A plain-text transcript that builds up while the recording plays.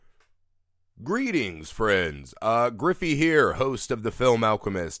Greetings, friends. Griffey here, host of The Film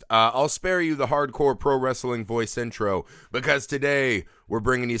Alchemist. I'll spare you the hardcore pro wrestling voice intro because today we're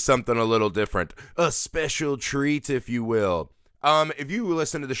bringing you something a little different. A special treat, if you will. If you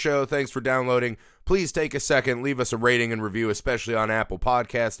listen to the show, thanks for downloading. Please take a second, leave us a rating and review, especially on Apple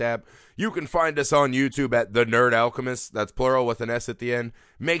Podcast app. You can find us on YouTube at The Nerd Alchemist. That's plural with an S at the end.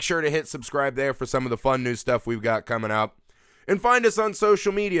 Make sure to hit subscribe there for some of the fun new stuff we've got coming out. And find us on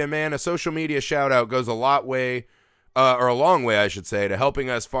social media, man. A social media shout-out goes a long way, I should say, to helping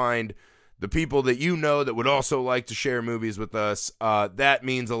us find the people that you know that would also like to share movies with us. That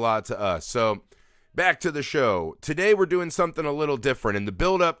means a lot to us. So, back to the show. Today we're doing something a little different. In the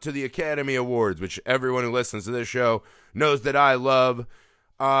build-up to the Academy Awards, which everyone who listens to this show knows that I love,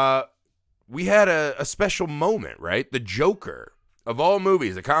 we had a special moment, right? The Joker, of all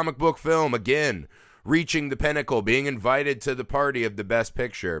movies, a comic book film, again, reaching the pinnacle, being invited to the party of the Best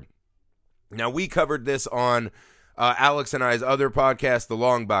Picture. Now, we covered this on Alex and I's other podcast, The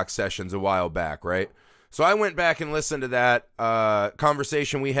Long Box Sessions, a while back, right? So I went back and listened to that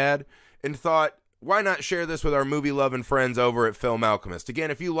conversation we had and thought, why not share this with our movie-loving friends over at Film Alchemist? Again,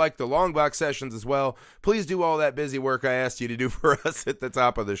 if you like The Long Box Sessions as well, please do all that busy work I asked you to do for us at the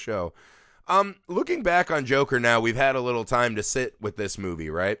top of the show. Looking back on Joker now, we've had a little time to sit with this movie,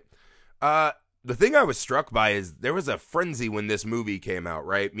 right? The thing I was struck by is there was a frenzy when this movie came out,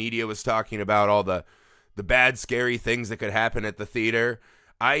 right? Media was talking about all the bad, scary things that could happen at the theater.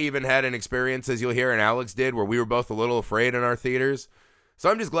 I even had an experience, as you'll hear, and Alex did, where we were both a little afraid in our theaters.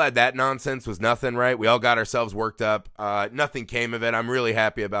 So I'm just glad that nonsense was nothing, right? We all got ourselves worked up. Nothing came of it. I'm really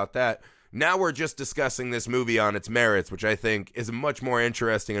happy about that. Now we're just discussing this movie on its merits, which I think is a much more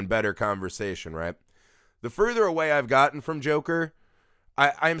interesting and better conversation, right? The further away I've gotten from Joker,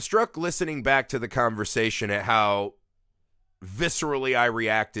 I am struck listening back to the conversation at how viscerally I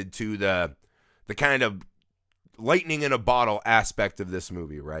reacted to the kind of lightning in a bottle aspect of this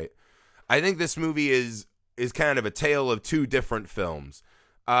movie, right? I think this movie is kind of a tale of two different films.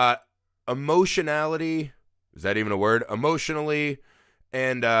 Emotionality, is that even a word? Emotionally,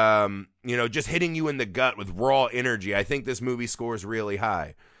 and just hitting you in the gut with raw energy. I think this movie scores really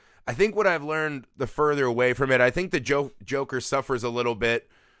high. I think what I've learned the further away from it, I think the Joker suffers a little bit,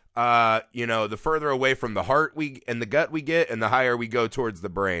 the further away from the heart and the gut we get, and the higher we go towards the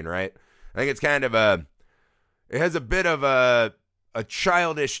brain, right? I think it's kind of it has a bit of a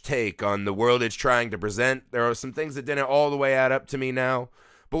childish take on the world it's trying to present. There are some things that didn't all the way add up to me now,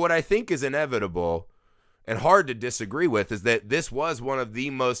 but what I think is inevitable and hard to disagree with is that this was one of the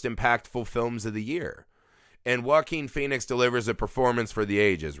most impactful films of the year. And Joaquin Phoenix delivers a performance for the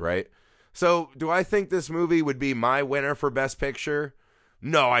ages, right? So, do I think this movie would be my winner for Best Picture?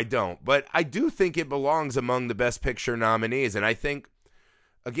 No, I don't. But I do think it belongs among the Best Picture nominees. And I think,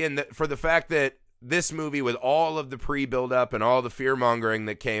 again, that for the fact that this movie, with all of the pre-build-up and all the fear-mongering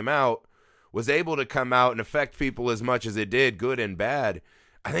that came out, was able to come out and affect people as much as it did, good and bad,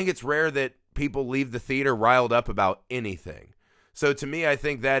 I think it's rare that people leave the theater riled up about anything. So to me, I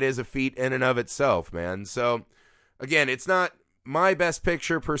think that is a feat in and of itself, man. So, again, it's not my best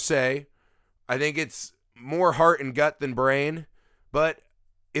picture per se. I think it's more heart and gut than brain. But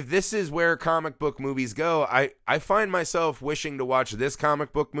if this is where comic book movies go, I find myself wishing to watch this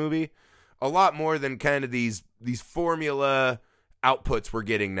comic book movie a lot more than kind of these formula outputs we're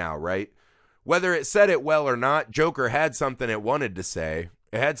getting now, right? Whether it said it well or not, Joker had something it wanted to say.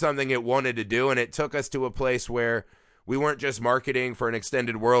 It had something it wanted to do, and it took us to a place where we weren't just marketing for an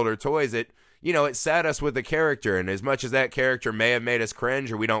extended world or toys. It sat us with a character, and as much as that character may have made us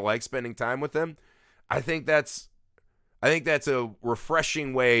cringe or we don't like spending time with them, I think that's a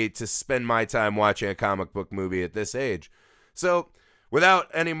refreshing way to spend my time watching a comic book movie at this age. So, without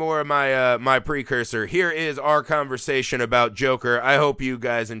any more of my precursor, here is our conversation about Joker. I hope you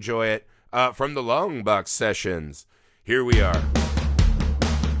guys enjoy it from the Long Box Sessions. Here we are.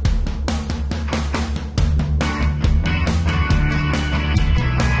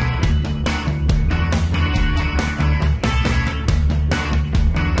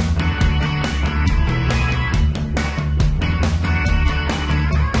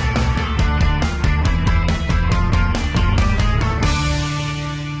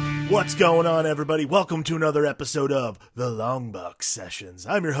 What's going on, everybody? Welcome to another episode of The Long Box Sessions.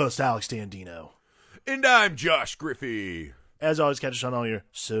 I'm your host, Alex Dandino. And I'm Josh Griffey. As always, catch us on all your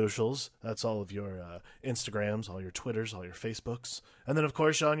socials. That's all of your Instagrams, all your Twitters, all your Facebooks. And then, of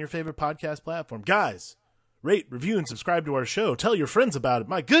course, on your favorite podcast platform. Guys, rate, review, and subscribe to our show. Tell your friends about it.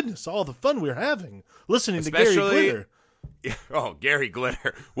 My goodness, all the fun we're having listening to Gary Glitter. Oh, Gary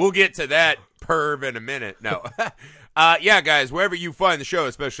Glitter. We'll get to that perv in a minute. No. Yeah, guys, wherever you find the show,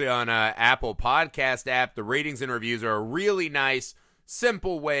 especially on Apple Podcast app, the ratings and reviews are a really nice,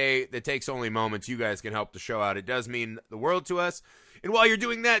 simple way that takes only moments. You guys can help the show out. It does mean the world to us. And while you're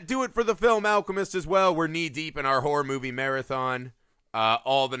doing that, do it for the Film Alchemist as well. We're knee-deep in our horror movie marathon.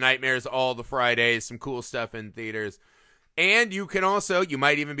 All the nightmares, all the Fridays, some cool stuff in theaters. And you can also, you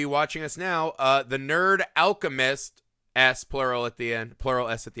might even be watching us now, the Nerd Alchemist, S, plural S at the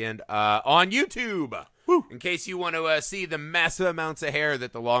end, on YouTube. Woo. In case you want to see the massive amounts of hair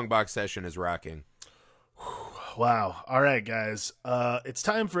that the long box session is rocking. Wow. All right, guys. It's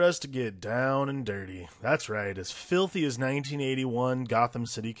time for us to get down and dirty. That's right. As filthy as 1981 Gotham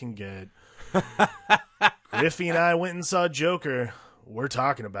City can get. Griffey and I went and saw Joker. We're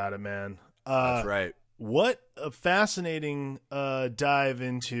talking about it, man. That's right. What a fascinating dive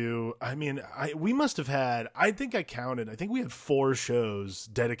into. I mean, we must have had, I think I counted, I think we had 4 shows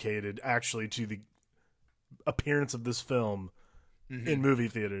dedicated actually to the appearance of this film in movie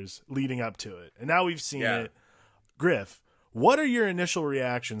theaters leading up to it. And now we've seen it. Griff, what are your initial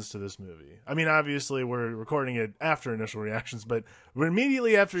reactions to this movie? I mean, obviously we're recording it after initial reactions, but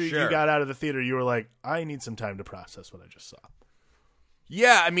immediately after you got out of the theater, you were like, I need some time to process what I just saw.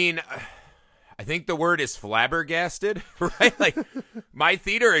 Yeah, I mean, I think the word is flabbergasted, right? Like, my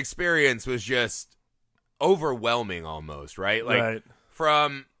theater experience was just overwhelming almost, right? Like,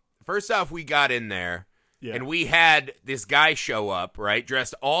 from, first off, we got in there, and we had this guy show up, right?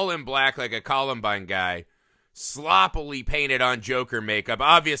 Dressed all in black like a Columbine guy, sloppily painted on Joker makeup,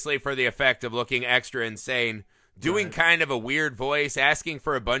 obviously for the effect of looking extra insane, doing kind of a weird voice, asking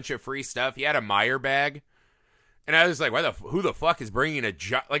for a bunch of free stuff. He had a Meyer bag. And I was like, who the fuck is bringing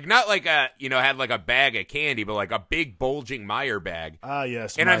like, not like had like a bag of candy, but like a big bulging Meyer bag. Ah,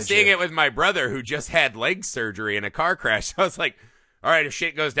 yes. And I'm seeing it with my brother who just had leg surgery in a car crash. So I was like, all right, if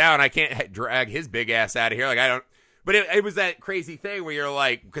shit goes down, I can't drag his big ass out of here. Like, I don't, but it was that crazy thing where you're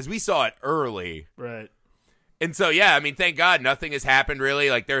like, because we saw it early. Right. And so, yeah, I mean, thank God nothing has happened really.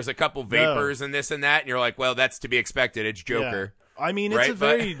 Like, there's a couple vapors and this and that. And you're like, well, that's to be expected. It's Joker. Yeah. I mean, it's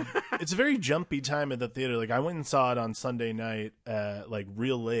it's a very jumpy time at the theater. Like, I went and saw it on Sunday night, like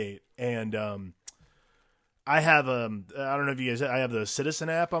real late, and I have I don't know if you guys, I have the Citizen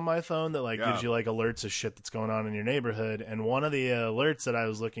app on my phone that gives you like alerts of shit that's going on in your neighborhood. And one of the alerts that I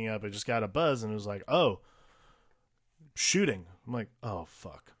was looking up, I just got a buzz, and it was like, oh, shooting. I'm like, oh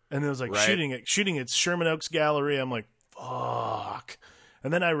fuck, and it was like shooting at Sherman Oaks Galleria. I'm like, fuck.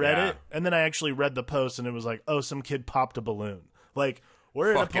 And then I read it, and then I actually read the post, and it was like, oh, some kid popped a balloon. Like,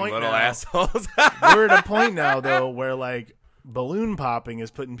 we're at a point little now. Assholes. We're at a point now, though, where like balloon popping is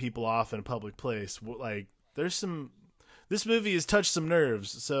putting people off in a public place. Like, there's some. This movie has touched some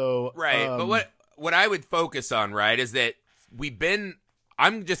nerves. So but what I would focus on, right, is that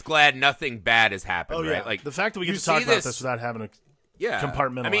I'm just glad nothing bad has happened. Oh, yeah. Right, like the fact that we get to talk about this without having to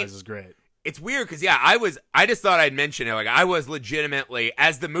compartmentalize is great. It's weird because I just thought I'd mention it. Like, I was legitimately,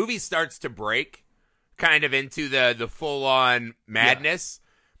 as the movie starts to break kind of into the full-on madness,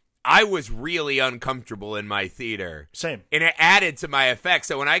 I was really uncomfortable in my theater. Same. And it added to my effect.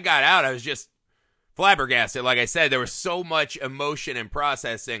 So when I got out, I was just flabbergasted. Like I said, there was so much emotion and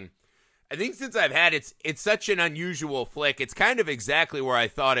processing. I think since I've had it's such an unusual flick. It's kind of exactly where I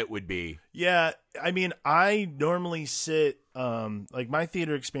thought it would be. Yeah, I mean, I normally sit, like my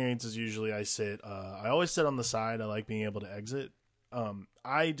theater experience is usually I always sit on the side. I like being able to exit.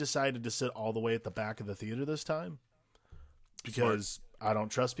 I decided to sit all the way at the back of the theater this time because I don't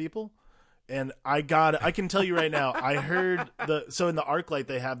trust people. And I can tell you right now, I heard so in the ArcLight,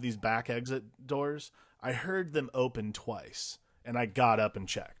 they have these back exit doors. I heard them open twice and I got up and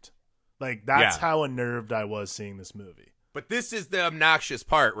checked. Like, that's how unnerved I was seeing this movie. But this is the obnoxious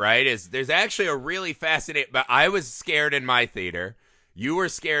part, right? Is there's actually a really fascinating, but I was scared in my theater. You were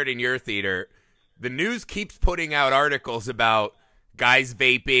scared in your theater. The news keeps putting out articles about guys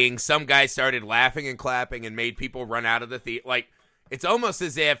vaping. Some guys started laughing and clapping and made people run out of the theater. Like, it's almost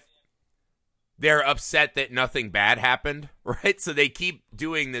as if they're upset that nothing bad happened, right? So they keep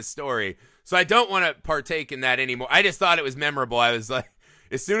doing this story. So I don't want to partake in that anymore. I just thought it was memorable. I was like,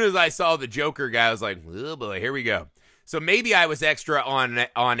 as soon as I saw the Joker guy, I was like, oh boy, here we go. So maybe I was extra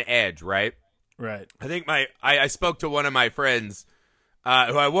on edge, right? Right. I think I spoke to one of my friends who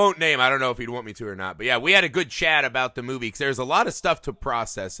I won't name. I don't know if he'd want me to or not. But yeah, we had a good chat about the movie because there's a lot of stuff to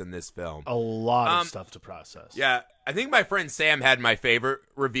process in this film. A lot of stuff to process. Yeah. I think my friend Sam had my favorite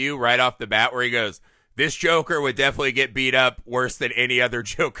review right off the bat where he goes, this Joker would definitely get beat up worse than any other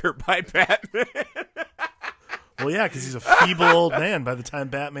Joker by Batman. Well, yeah, because he's a feeble old man by the time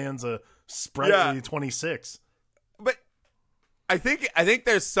Batman's a sprightly 26. But I think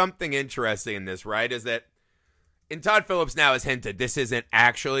there's something interesting in this, right? Is that, and Todd Phillips now has hinted this isn't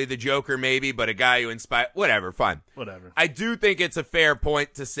actually the Joker, maybe, but a guy who inspired. Whatever, fine. Whatever. I do think it's a fair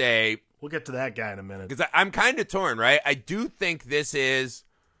point to say. We'll get to that guy in a minute. Because I'm kind of torn, right? I do think this is.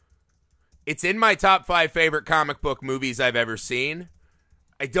 It's in my top 5 favorite comic book movies I've ever seen.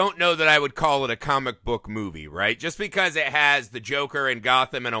 I don't know that I would call it a comic book movie, right? Just because it has the Joker and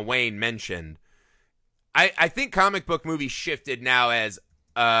Gotham and a Wayne mentioned. I think comic book movies shifted now as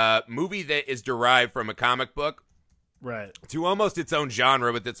a movie that is derived from a comic book. Right. To almost its own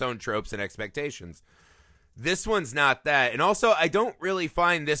genre with its own tropes and expectations. This one's not that. And also, I don't really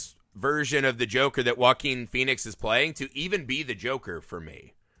find this version of the Joker that Joaquin Phoenix is playing to even be the Joker for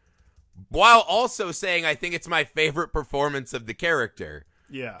me. While also saying I think it's my favorite performance of the character.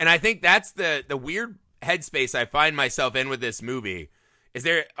 Yeah. And I think that's the weird headspace I find myself in with this movie. Is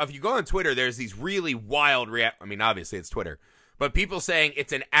there, if you go on Twitter, there's these really wild I mean, obviously it's Twitter. But people saying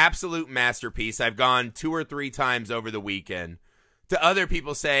it's an absolute masterpiece. I've gone 2 or 3 times over the weekend. To other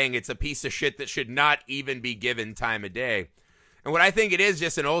people saying it's a piece of shit that should not even be given time of day. And what I think it is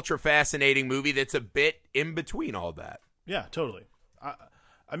just an ultra fascinating movie that's a bit in between all that. Yeah, totally.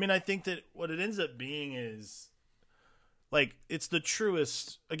 I mean, I think that what it ends up being is, like, it's the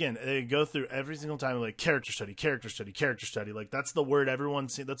truest. Again, they go through every single time, like, character study. Like, that's the word everyone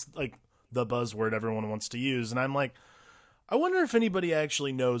sees. That's, like, the buzzword everyone wants to use. And I'm like, I wonder if anybody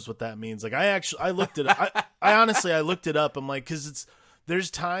actually knows what that means. Like, I looked it up. I honestly, I looked it up. I'm like, because there's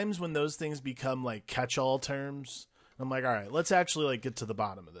times when those things become, like, catch-all terms. I'm like, all right, let's actually, like, get to the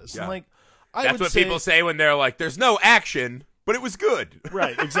bottom of this. Yeah. I'm like, that's what people say when they're like, there's no action, but it was good.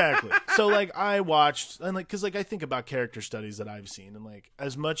 Right, exactly. So, like, I watched, and, like, because, like, I think about character studies that I've seen, and, like,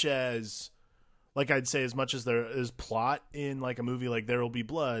 as much as, like, I'd say as much as there is plot in, like, a movie like There Will Be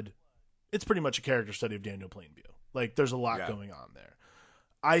Blood, it's pretty much a character study of Daniel Plainview. Like, there's a lot going on there.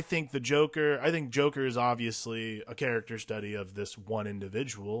 I think Joker is obviously a character study of this one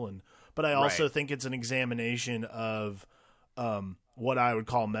individual, but I also think it's an examination of what I would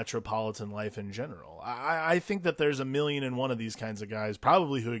call metropolitan life in general. I think that there's 1,000,001 of these kinds of guys,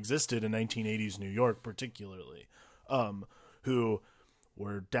 probably who existed in 1980s New York particularly, who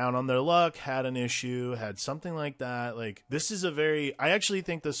were down on their luck, had an issue, had something like that. Like, this is I actually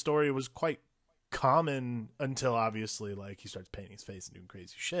think the story was quite common until obviously, like, he starts painting his face and doing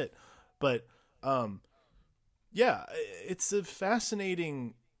crazy shit. But yeah, it's a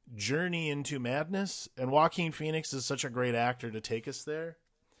fascinating journey into madness, and Joaquin Phoenix is such a great actor to take us there.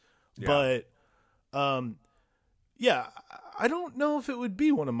 Yeah. But yeah, I don't know if it would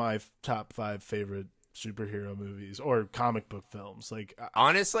be one of my top 5 favorite superhero movies or comic book films. Like,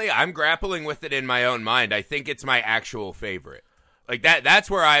 honestly, I'm grappling with it in my own mind. I think it's my actual favorite. Like, that's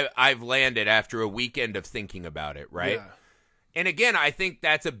where I've landed after a weekend of thinking about it, right? Yeah. And again, I think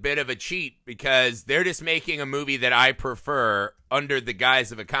that's a bit of a cheat because they're just making a movie that I prefer under the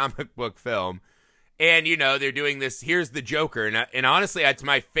guise of a comic book film. And, you know, they're doing this, here's the Joker. And honestly, that's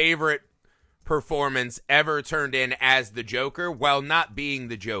my favorite performance ever turned in as the Joker while not being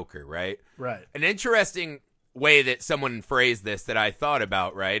the Joker, right? Right. An interesting way that someone phrased this that I thought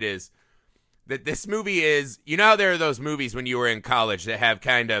about, right, is that this movie is, you know how there are those movies when you were in college that have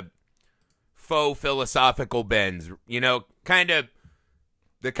kind of faux philosophical bends, you know,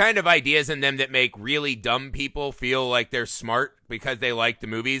 the kind of ideas in them that make really dumb people feel like they're smart because they like the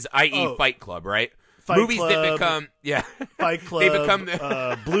movies, i.e. Fight Club, right? Movies Club, that become, Fight Club, they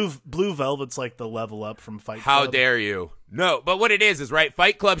become Blue Velvet's like the level up from Fight Club. How dare you? No, but what it is right,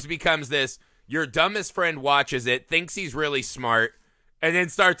 Fight Clubs becomes this, your dumbest friend watches it, thinks he's really smart, and then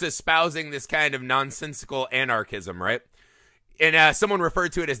starts espousing this kind of nonsensical anarchism, right? And someone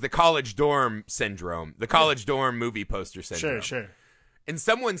referred to it as the college dorm syndrome, the college dorm movie poster syndrome. Sure. And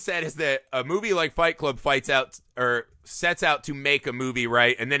someone said is that a movie like Fight Club sets out to make a movie,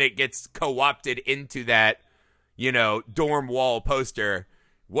 right? And then it gets co-opted into that, you know, dorm wall poster.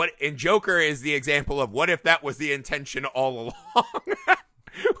 And Joker is the example of what if that was the intention all along,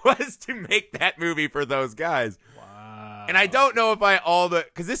 was to make that movie for those guys. Wow. And I don't know if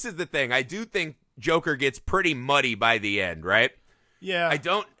because this is the thing, I do think Joker gets pretty muddy by the end, right? Yeah.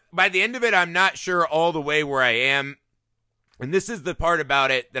 By the end of it, I'm not sure all the way where I am. And this is the part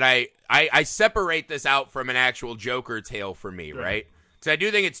about it that I separate this out from an actual Joker tale for me, right? Because I do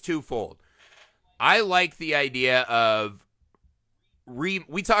think it's twofold. I like the idea of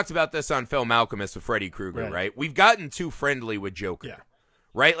we talked about this on Film Alchemist with Freddy Krueger, right? We've gotten too friendly with Joker,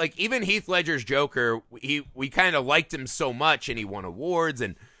 right? Like even Heath Ledger's Joker, we kind of liked him so much, and he won awards.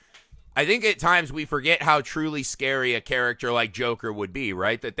 And I think at times we forget how truly scary a character like Joker would be,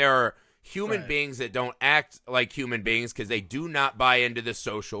 right? That there are human beings that don't act like human beings because they do not buy into the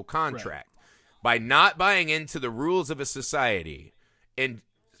social contract. By not buying into the rules of a society and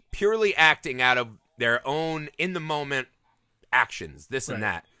purely acting out of their own in-the-moment actions, this and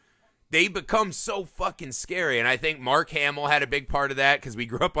that, they become so fucking scary. And I think Mark Hamill had a big part of that because we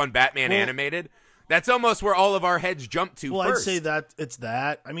grew up on Batman animated. That's almost where all of our heads jump to first. I'd say that it's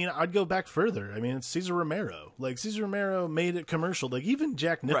that. I mean, I'd go back further. I mean, it's Cesar Romero. Like, Cesar Romero made it commercial. Like, even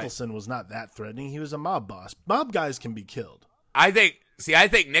Jack Nicholson was not that threatening. He was a mob boss. Mob guys can be killed. I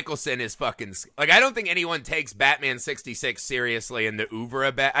think Nicholson is fucking... Like, I don't think anyone takes Batman 66 seriously in the oeuvre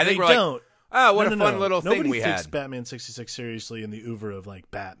of I think they don't. Oh, what a fun little thing we had. Nobody takes Batman 66 seriously in the oeuvre of,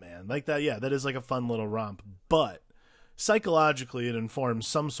 like, Batman. Like that, yeah, that is like a fun little romp. But psychologically, it informs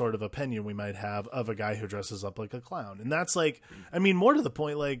some sort of opinion we might have of a guy who dresses up like a clown. And that's like, I mean, more to the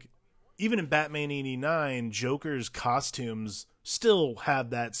point, like, even in Batman 89, Joker's costumes still have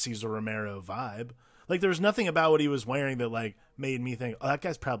that Cesar Romero vibe. Like, there was nothing about what he was wearing that, like, made me think, oh, that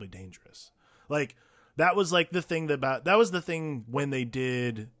guy's probably dangerous. Like, that was, like, the thing that was the thing when they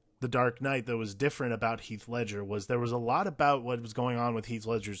did The Dark Knight that was different about Heath Ledger, was there was a lot about what was going on with Heath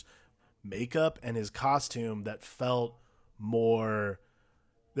Ledger's makeup and his costume that felt more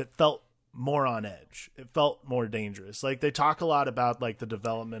on edge. It felt more dangerous. Like, they talk a lot about, like, the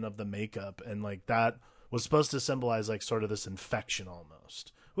development of the makeup, and, like, that was supposed to symbolize, like, sort of this infection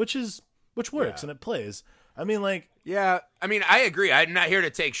almost, which works and it plays. I mean, like... Yeah, I mean, I agree. I'm not here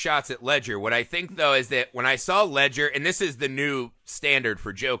to take shots at Ledger. What I think, though, is that when I saw Ledger, and this is the new standard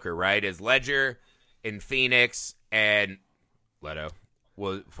for Joker, right, is Ledger and Phoenix and Leto.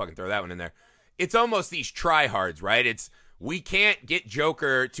 We'll fucking throw that one in there. It's almost these tryhards, right? It's, we can't get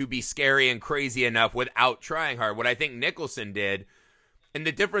Joker to be scary and crazy enough without trying hard. What I think Nicholson did, and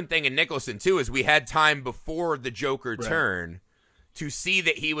the different thing in Nicholson, too, is we had time before the Joker turn to see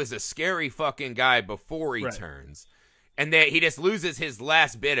that he was a scary fucking guy before he turns, and that he just loses his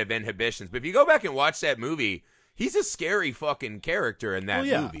last bit of inhibitions. But if you go back and watch that movie, he's a scary fucking character in that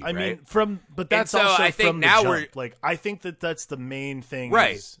movie. I mean, but that's also I think from now the jump. Like, I think that's the main thing,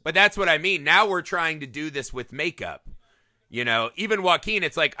 right? But that's what I mean. Now we're trying to do this with makeup. You know, even Joaquin,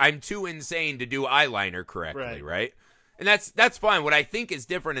 it's like, I'm too insane to do eyeliner correctly, right? And that's fine. What I think is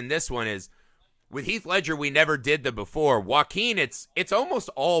different in this one is, with Heath Ledger, we never did the before. Joaquin, it's almost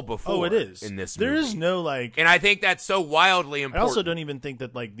all before. Oh, it is. In this movie. There is no, like... And I think that's so wildly important. I also don't even think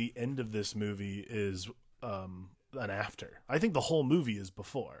that, like, the end of this movie is an after. I think the whole movie is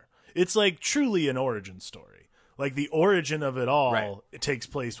before. It's, like, truly an origin story. Like, the origin of it all, it takes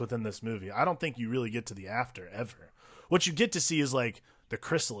place within this movie. I don't think you really get to the after, ever. What you get to see is, like, the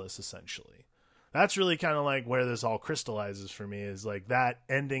chrysalis, essentially. That's really kind of, like, where this all crystallizes for me, is, like, that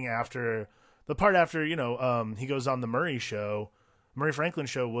ending after... The part after, you know, he goes on the Murray Franklin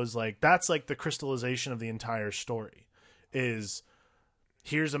show was like, that's like the crystallization of the entire story, is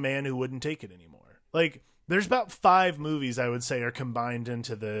here's a man who wouldn't take it anymore. Like, there's about 5 movies I would say are combined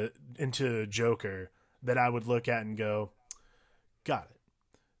into Joker that I would look at and go, got it.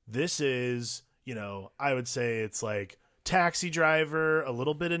 This is, you know, I would say it's like Taxi Driver, a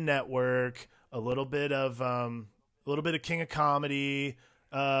little bit of Network, a little bit of King of Comedy.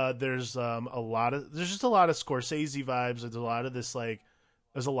 There's just a lot of Scorsese vibes. There's a lot of this, like,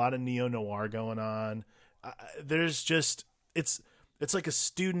 there's a lot of neo-noir going on. There's just, it's like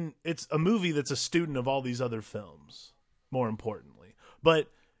it's a movie that's a student of all these other films, more importantly.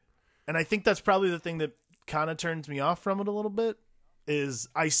 And I think that's probably the thing that kind of turns me off from it a little bit, is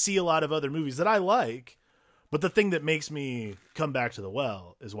I see a lot of other movies that I like, but the thing that makes me come back to the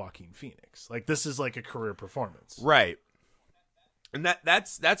well is Joaquin Phoenix. Like, this is like a career performance. Right. And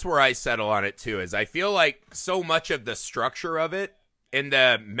that's where I settle on it too, is I feel like so much of the structure of it and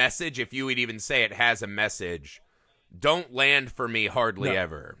the message, if you would even say it has a message, don't land for me hardly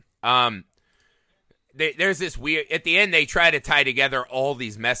ever. There's this weird, at the end they try to tie together all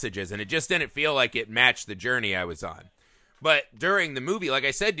these messages, and it just didn't feel like it matched the journey I was on. But during the movie, like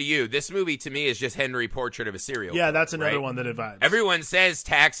I said to you, this movie to me is just Henry Portrait of a Serial Killer. Yeah, that's another one that vibes. Everyone says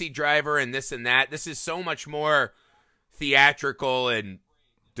Taxi Driver and this and that. This is so much more theatrical and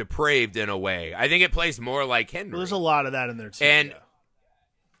depraved in a way. I think it plays more like Henry. Well, there's a lot of that in there too. And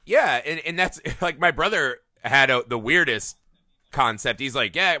and that's like, my brother had the weirdest concept. He's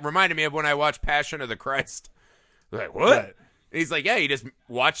like, yeah, it reminded me of when I watched Passion of the Christ. I'm like, what? Right. And he's like, yeah, you just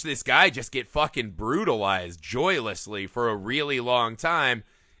watch this guy just get fucking brutalized joylessly for a really long time,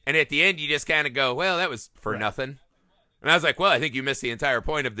 and at the end you just kind of go, well, that was for nothing. And I was like, well, I think you missed the entire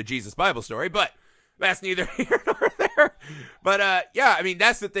point of the Jesus Bible story, but that's neither here nor there. But, yeah, I mean,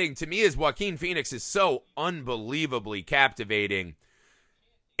 that's the thing. To me, is Joaquin Phoenix is so unbelievably captivating.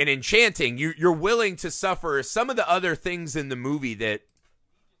 and enchanting, you're willing to suffer some of the other things in the movie that,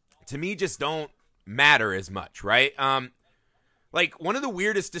 to me, just don't matter as much, right? Like, one of the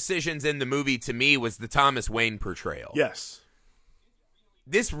weirdest decisions in the movie to me was the Thomas Wayne portrayal. Yes.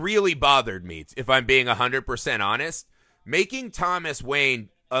 This really bothered me, if I'm being 100% honest. Making Thomas Wayne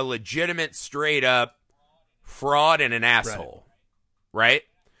a legitimate, straight-up fraud and an asshole, right?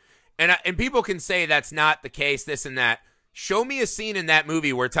 And people can say that's not the case, this and that. Show me a scene in that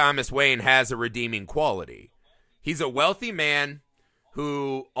movie where Thomas Wayne has a redeeming quality. He's a wealthy man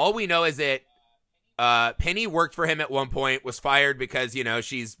who, all we know is that Penny worked for him at one point, was fired because,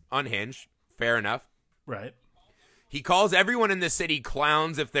 she's unhinged. Fair enough. Right. He calls everyone in the city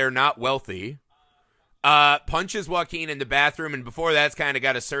clowns if they're not wealthy. Punches Joaquin in the bathroom, and before that's kind of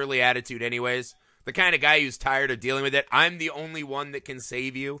got a surly attitude anyways. The kind of guy who's tired of dealing with it. I'm the only one that can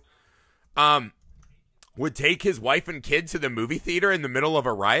save you. Would take his wife and kid to the movie theater in the middle of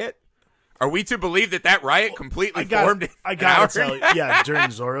a riot? Are we to believe that riot completely formed? I gotta tell you, yeah, during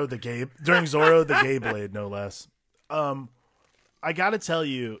Zorro the Gay Blade, no less. I gotta tell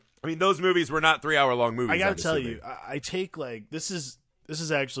you, I mean, those movies were not 3-hour-long movies. I gotta tell you, I take this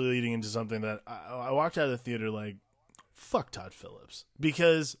is actually leading into something that I walked out of the theater like, fuck Todd Phillips,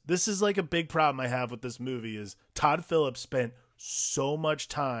 because this is like a big problem I have with this movie is Todd Phillips spent so much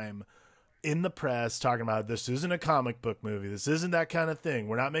time in the press talking about this isn't a comic book movie. This isn't that kind of thing.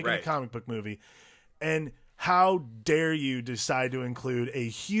 We're not making a comic book movie. And how dare you decide to include a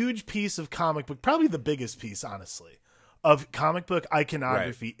huge piece of comic book, probably the biggest piece, honestly, of comic book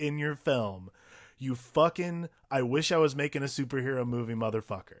iconography in your film. You fucking, I wish I was making a superhero movie,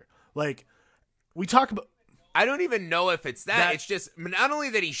 motherfucker. Like, we talk about, I don't even know if it's that. It's just not only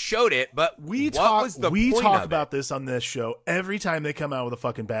that he showed it, but we talk about this on this show every time they come out with a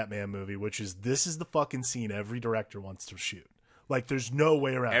fucking Batman movie, which is this is the fucking scene every director wants to shoot. Like, there's no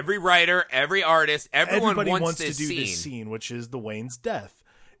way around. Every writer, every artist, everybody wants to do this scene, which is the Wayne's death.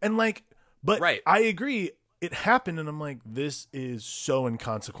 And like, but I agree, it happened, and I'm like, this is so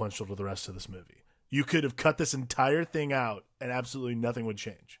inconsequential to the rest of this movie. You could have cut this entire thing out, and absolutely nothing would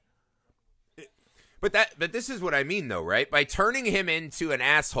change. But this is what I mean, though, right? By turning him into an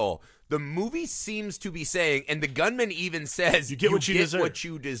asshole, the movie seems to be saying, and the gunman even says, you get what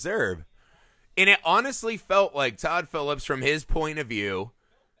you deserve. And it honestly felt like Todd Phillips, from his point of view,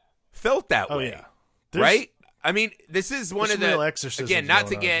 felt that way. Yeah. Right? I mean, this is one of the real exorcisms again, not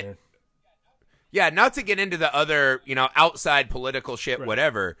to get into the other, outside political shit,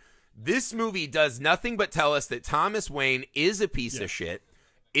 whatever. This movie does nothing but tell us that Thomas Wayne is a piece of shit,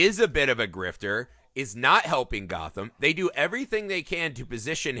 is a bit of a grifter, is not helping Gotham. They do everything they can to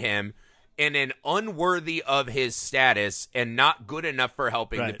position him in an unworthy of his status and not good enough for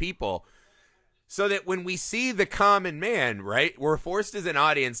helping the people. So that when we see the common man, right, we're forced as an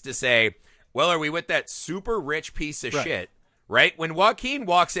audience to say, well, are we with that super rich piece of shit, right? When Joaquin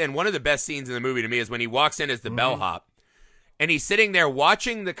walks in, one of the best scenes in the movie to me is when he walks in as the bellhop, and he's sitting there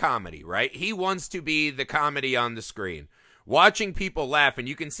watching the comedy, right? He wants to be the comedy on the screen, watching people laugh, and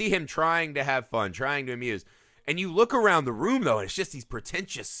you can see him trying to have fun, trying to amuse. And you look around the room, though, and it's just these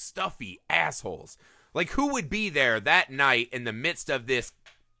pretentious, stuffy assholes. Like, who would be there that night in the midst of this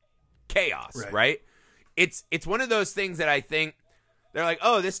chaos, right? It's one of those things that I think they're like,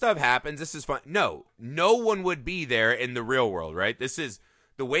 oh, this stuff happens, this is fun. No one would be there in the real world, right? This is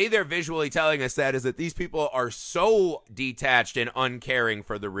the way they're visually telling us that is that these people are so detached and uncaring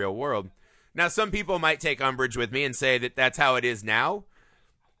for the real world. Now, some people might take umbrage with me and say that that's how it is now.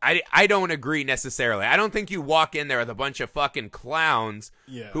 I don't agree necessarily. I don't think you walk in there with a bunch of fucking clowns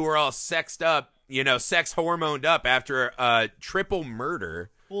who are all sexed up, sex hormoned up after a triple murder.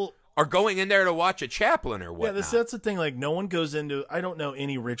 Well, are going in there to watch a Chaplin or whatnot. Yeah, that's the thing. Like, no one goes into. I don't know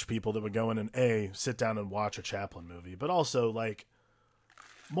any rich people that would go in and sit down and watch a Chaplin movie, but also like,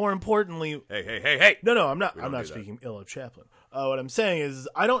 more importantly, hey. No, I'm not speaking ill of Chaplin. What I'm saying is,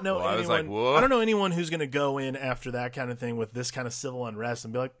 I don't know anyone. I don't know anyone who's going to go in after that kind of thing with this kind of civil unrest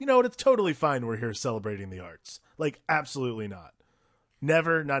and be like, you know what? It's totally fine. We're here celebrating the arts. Like, absolutely not.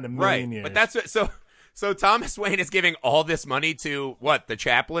 Never, not in a million years. But that's what. So Thomas Wayne is giving all this money to the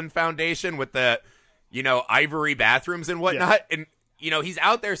Chaplin Foundation with the, ivory bathrooms and whatnot, and he's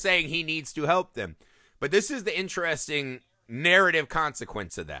out there saying he needs to help them. But this is the interesting narrative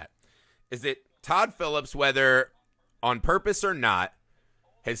consequence of that, is that Todd Phillips, whether on purpose or not,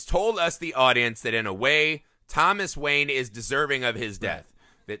 has told us, the audience, that in a way Thomas Wayne is deserving of his death.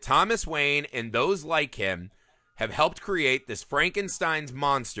 That Thomas Wayne and those like him have helped create this Frankenstein's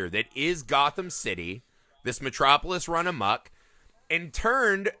monster that is Gotham City, this metropolis run amok, and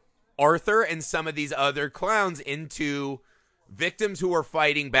turned Arthur and some of these other clowns into victims who are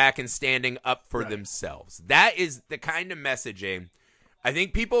fighting back and standing up for themselves. That is the kind of messaging. I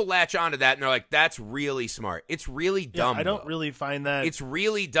think people latch onto that and they're like, that's really smart. It's really dumb. I don't really find that. It's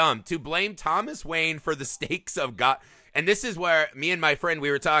really dumb to blame Thomas Wayne for the stakes of God. And this is where me and my friend,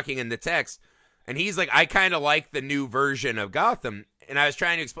 we were talking in the text, and he's like, I kind of like the new version of Gotham. And I was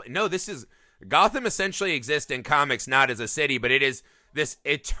trying to explain, no, this is, Gotham essentially exists in comics not as a city, but it is this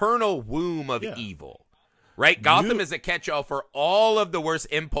eternal womb of evil. Right? Gotham is a catch-all for all of the worst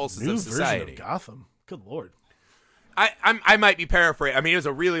impulses of society. Version of Gotham. Good Lord. I might be paraphrasing. I mean, it was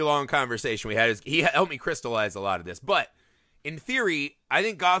a really long conversation we had. He helped me crystallize a lot of this. But in theory, I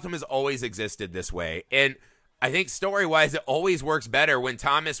think Gotham has always existed this way. And I think story-wise, it always works better when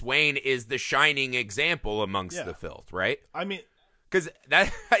Thomas Wayne is the shining example amongst the filth, right? I mean, because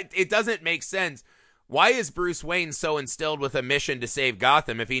that it doesn't make sense. Why is Bruce Wayne so instilled with a mission to save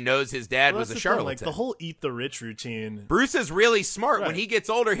Gotham if he knows his dad was a charlatan? Like the whole eat the rich routine. Bruce is really smart. When he gets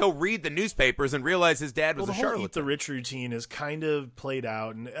older, he'll read the newspapers and realize his dad was a charlatan. The whole eat the rich routine is kind of played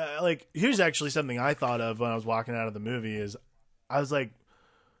out. And like, here's actually something I thought of when I was walking out of the movie is I was like,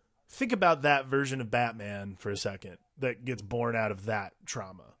 think about that version of Batman for a second that gets born out of that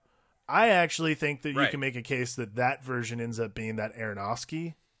trauma. I actually think that you can make a case that that version ends up being that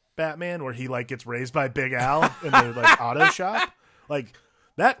Aronofsky Batman where he like gets raised by Big Al in the like auto shop. Like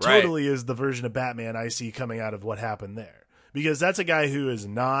that totally is the version of Batman I see coming out of what happened there, because that's a guy who is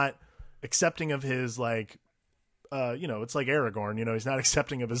not accepting of his like it's like Aragorn, he's not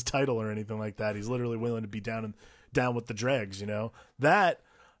accepting of his title or anything like that. He's literally willing to be down with the dregs, that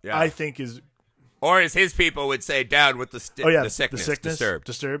I think is, or as his people would say, down with the sickness,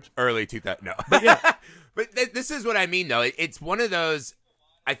 disturbed early 2000. No, but but this is what I mean though. It's one of those.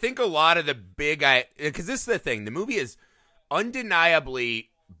 I think a lot of the because this is the thing, the movie is undeniably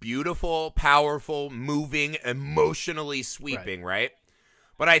beautiful, powerful, moving, emotionally sweeping, right?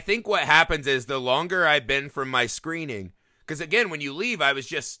 But I think what happens is the longer I've been from my screening, because again, when you leave, I was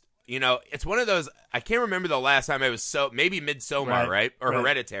just, it's one of those, I can't remember the last time I was maybe Midsommar, right? Or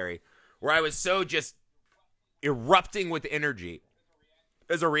Hereditary, where I was so just erupting with energy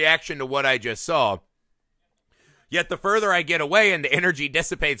as a reaction to what I just saw. Yet the further I get away and the energy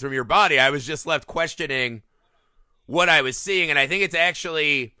dissipates from your body, I was just left questioning what I was seeing. And I think it's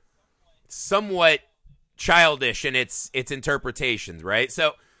actually somewhat childish in its interpretations, right?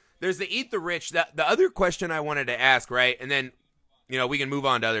 So there's the eat the rich. The other question I wanted to ask, right? And then, we can move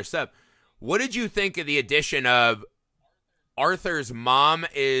on to other stuff. What did you think of the addition of Arthur's mom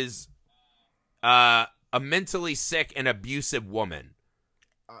is a mentally sick and abusive woman?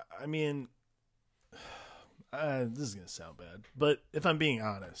 I mean... this is going to sound bad, but if I'm being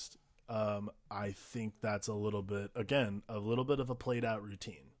honest, I think that's a little bit of a played out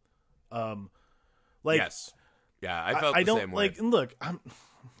routine. Yes. Yeah, I felt the same way. Look, I'm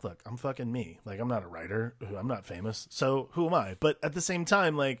fucking me. Like, I'm not a writer. I'm not famous. So who am I? But at the same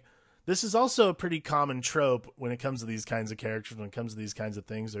time, like, this is also a pretty common trope when it comes to these kinds of characters, when it comes to these kinds of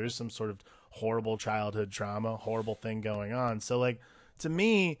things. There is some sort of horrible childhood trauma, horrible thing going on. So, like, to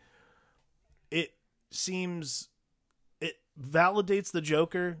me, it validates the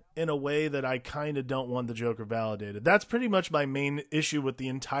Joker in a way that I kind of don't want the Joker validated. That's pretty much my main issue with the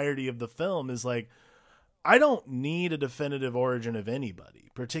entirety of the film is like, I don't need a definitive origin of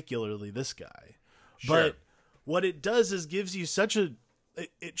anybody, particularly this guy. Sure. But what it does is gives you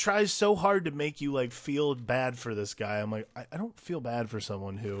it tries so hard to make you like feel bad for this guy. I'm like, I don't feel bad for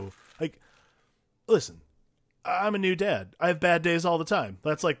someone who like, listen, I'm a new dad. I have bad days all the time.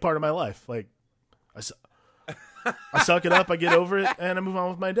 That's like part of my life. Like, I suck it up, I get over it, and I move on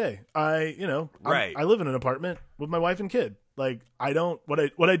with my day. I live in an apartment with my wife and kid. Like, what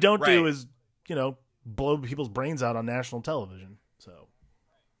I don't do is, blow people's brains out on national television. So,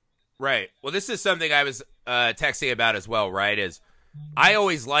 right. Well, this is something I was texting about as well, right? Is I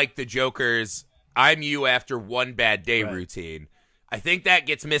always like the Joker's "I'm you after one bad day" routine. I think that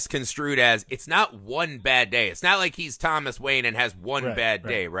gets misconstrued as it's not one bad day. It's not like he's Thomas Wayne and has one bad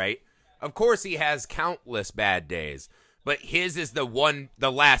day, right? Of course, he has countless bad days, but his is the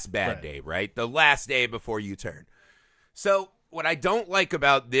last bad day, right? The last day before you turn. So what I don't like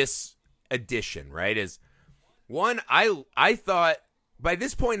about this edition, right, is one, I thought by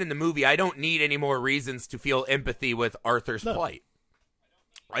this point in the movie, I don't need any more reasons to feel empathy with Arthur's plight.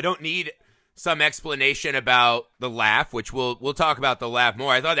 I don't need some explanation about the laugh, which we'll talk about the laugh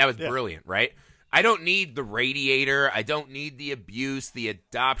more. I thought that was brilliant, right? I don't need the radiator. I don't need the abuse, the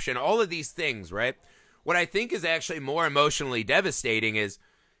adoption, all of these things, right? What I think is actually more emotionally devastating is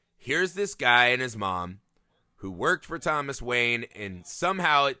here's this guy and his mom who worked for Thomas Wayne, and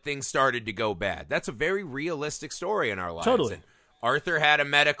somehow things started to go bad. That's a very realistic story in our lives. Totally. And Arthur had a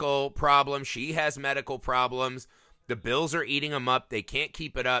medical problem. She has medical problems. The bills are eating them up. They can't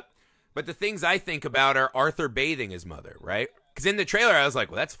keep it up. But the things I think about are Arthur bathing his mother, right? Because in the trailer, I was like,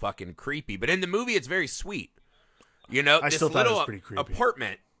 well, that's fucking creepy. But in the movie, it's very sweet. You know, I this still thought it little was pretty creepy.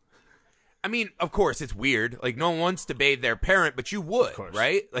 apartment. I mean, of course, it's weird. Like, no one wants to bathe their parent, but you would,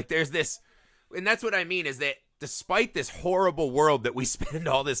 right? Like, there's this, and that's what I mean is that despite this horrible world that we spend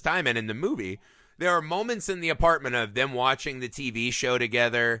all this time in the movie, there are moments in the apartment of them watching the TV show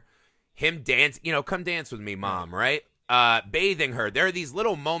together, him dance, you know, come dance with me, mom, right? Bathing her. There are these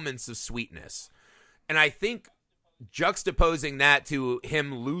little moments of sweetness. And I think juxtaposing that to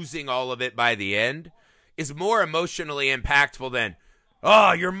him losing all of it by the end is more emotionally impactful than,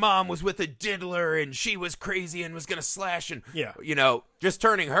 oh, your mom was with a diddler and she was crazy and was going to slash and, you know, just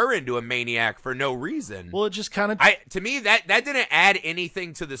turning her into a maniac for no reason. Well, it just kind of... to me, that didn't add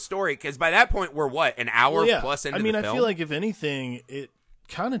anything to the story because by that point, we're what, an hour plus into the film? I feel like if anything, it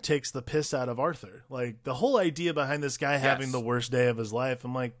kind of takes the piss out of Arthur. Like, the whole idea behind this guy having the worst day of his life,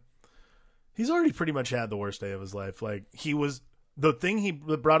 I'm like, he's already pretty much had the worst day of his life. Like, he was... The thing he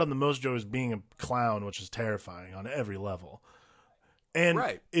brought him the most joy was being a clown, which is terrifying on every level. And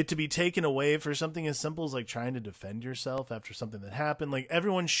it to be taken away for something as simple as like trying to defend yourself after something that happened. Like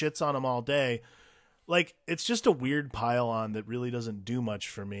everyone shits on him all day. Like it's just a weird pile on that really doesn't do much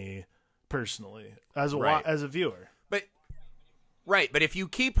for me personally as a viewer. But if you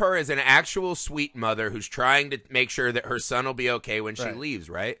keep her as an actual sweet mother who's trying to make sure that her son will be okay when she leaves,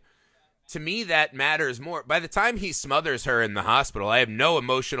 right? To me, that matters more. By the time he smothers her in the hospital, I have no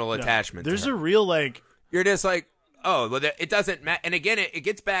emotional attachment There's to her. a real like... You're just like, oh, well, it doesn't matter. And again, it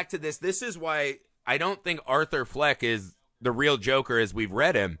gets back to this. This is why I don't think Arthur Fleck is the real Joker as we've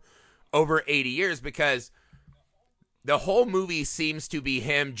read him over 80 years, because the whole movie seems to be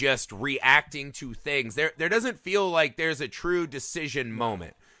him just reacting to things. There doesn't feel like there's a true decision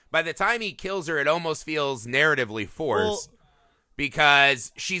moment. By the time he kills her, it almost feels narratively forced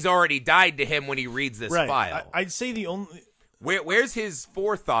because she's already died to him when he reads this file. I'd say the only... Where's his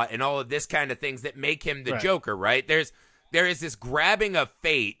forethought and all of this kind of things that make him the Joker, right? There is this grabbing of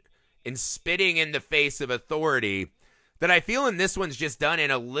fate and spitting in the face of authority that I feel in this one's just done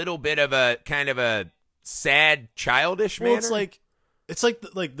in a little bit of a kind of a sad, childish manner. It's like the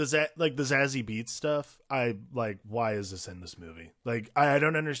Zazie Beetz stuff. I like, why is this in this movie? Like, I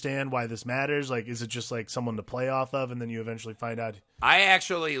don't understand why this matters. Like, is it just like someone to play off of, and then you eventually find out? I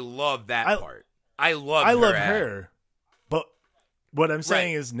actually love that part. I love her. But what I'm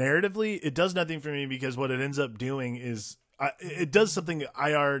saying is, narratively, it does nothing for me because what it ends up doing is it does something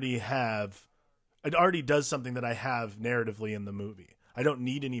I already have. It already does something that I have narratively in the movie. I don't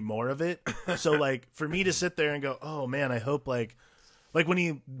need any more of it. So, like, for me to sit there and go, oh man, I hope like when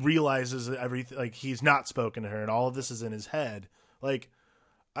he realizes that everything, like he's not spoken to her and all of this is in his head. Like,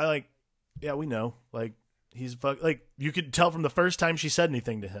 we know, like he's like you could tell from the first time she said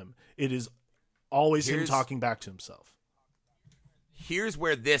anything to him, it is always him talking back to himself. Here's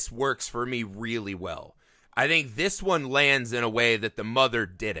where this works for me really well. I think this one lands in a way that the mother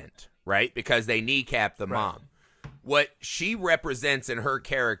didn't, right? Because they kneecapped the mom. What she represents in her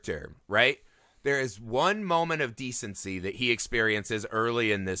character, right? There is one moment of decency that he experiences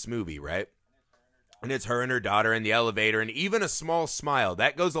early in this movie, right? And it's her and her daughter in the elevator, and even a small smile.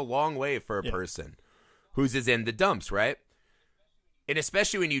 That goes a long way for a person who's in the dumps, right? And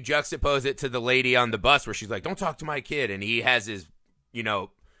especially when you juxtapose it to the lady on the bus where she's like, don't talk to my kid. And he has his,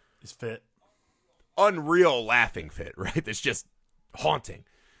 his fit. Unreal laughing fit, right? That's just haunting.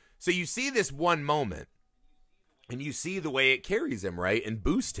 So you see this one moment, and you see the way it carries him, right? And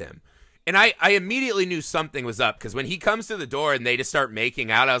boosts him. And I immediately knew something was up, because when he comes to the door and they just start making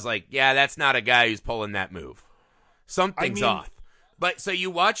out, I was like, yeah, that's not a guy who's pulling that move. Something's off. But so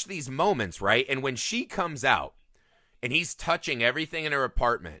you watch these moments, right? And when she comes out and he's touching everything in her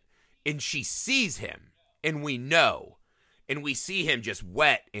apartment and she sees him, and we know, and we see him just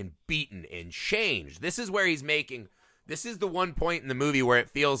wet and beaten and changed. This is where he's making... This is the one point in the movie where it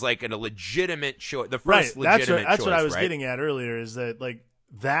feels like a legitimate choice. The first legitimate choice, that's what I was getting at earlier, is that, like,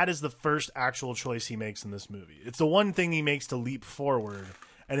 that is the first actual choice he makes in this movie. It's the one thing he makes to leap forward,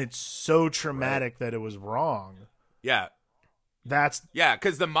 and it's so traumatic that it was wrong. Yeah.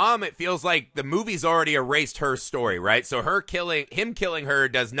 Because the mom, it feels like the movie's already erased her story, right? So him killing her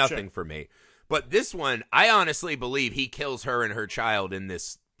does nothing for me. But this one, I honestly believe he kills her and her child in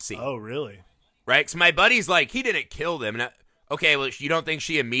this scene. Oh, really? Right? Because my buddy's like, he didn't kill them. And okay, well, you don't think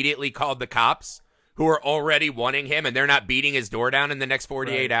she immediately called the cops who are already wanting him and they're not beating his door down in the next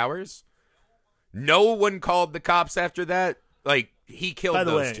 48 hours? No one called the cops after that. Like, he killed By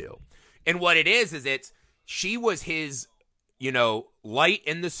the those way, two. And what it is she was his, light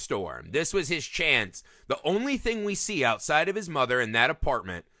in the storm. This was his chance. The only thing we see outside of his mother in that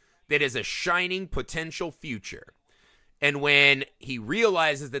apartment that is a shining potential future. And when he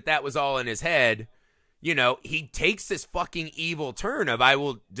realizes that was all in his head, he takes this fucking evil turn of, I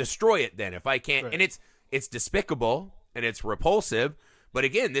will destroy it then if I can't. Right. And it's despicable and it's repulsive. But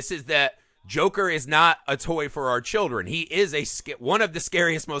again, this is that Joker is not a toy for our children. He is one of the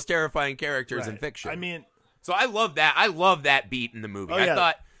scariest, most terrifying characters in fiction. I mean, so I love that. I love that beat in the movie. yeah. I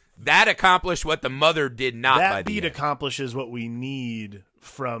thought that accomplished what the mother did not. That beat accomplishes what we need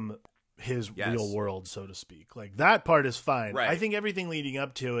from his Yes. real world, so to speak. Like, that part is fine. Right. I think everything leading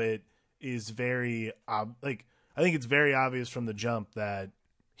up to it is very I think it's very obvious from the jump that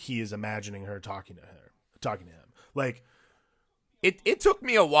he is imagining her talking to him. Like, It took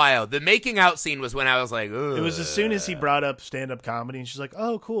me a while. The making out scene was when I was like, ugh. it was as soon as he brought up stand-up comedy, and she's like,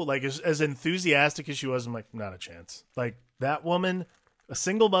 oh, cool. Like, as enthusiastic as she was, I'm like, not a chance. Like, that woman, a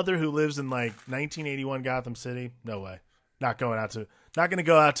single mother who lives in, like, 1981 Gotham City, no way. Not going to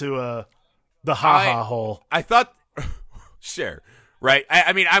go out to the ha-ha hole. I thought, sure, right?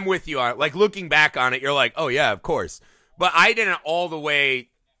 I mean, I'm with you on it. Like, looking back on it, you're like, oh, yeah, of course. But I didn't all the way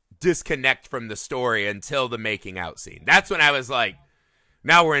disconnect from the story until the making out scene. That's when I was like,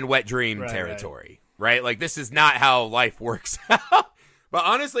 now we're in wet dream territory, right? Like, this is not how life works. But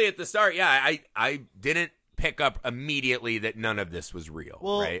honestly, at the start, yeah, I didn't pick up immediately that none of this was real,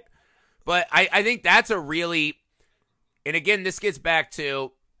 right? But I think that's a really, and again, this gets back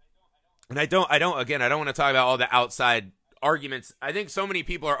to, and I don't want to talk about all the outside arguments. I think so many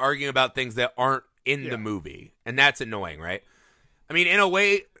people are arguing about things that aren't in the movie, and that's annoying, right? I mean, in a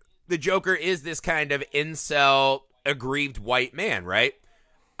way, the Joker is this kind of incel, aggrieved white man, right?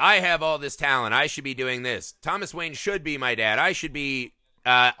 I have all this talent. I should be doing this. Thomas Wayne should be my dad. I should be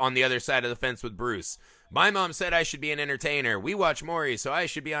on the other side of the fence with Bruce. My mom said I should be an entertainer. We watch Maury, so I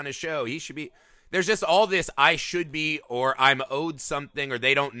should be on his show. He should be. There's just all this I should be, or I'm owed something, or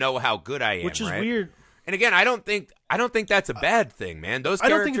they don't know how good I am. Which is right? weird. And again, I don't think that's a bad thing, man. Those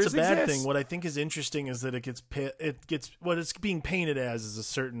characters I don't think it's a bad exist. thing. What I think is interesting is that it gets what it's being painted as is a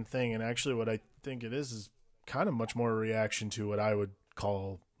certain thing, and actually, what I think it is kind of much more a reaction to what I would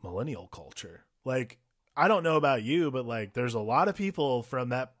call millennial culture. Like, I don't know about you, but like, there's a lot of people from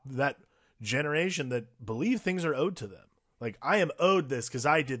that generation that believe things are owed to them. Like, I am owed this because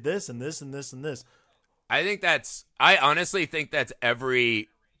I did this and this and this and this. I honestly think that's every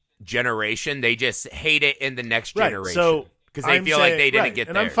generation. They just hate it in the next generation. So, because they feel like they didn't get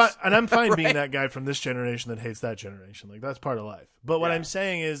and theirs. I'm fine Right? being that guy from this generation that hates that generation. Like, that's part of life. But what I'm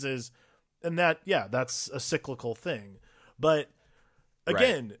saying is, and that's a cyclical thing. But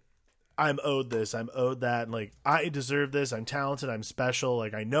again, I'm owed this, I'm owed that, and like, I deserve this, I'm talented, I'm special,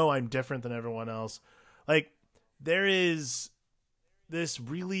 like, I know I'm different than everyone else. Like, there is this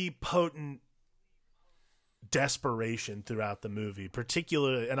really potent desperation throughout the movie,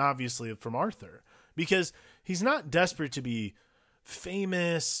 particularly and obviously from Arthur, because he's not desperate to be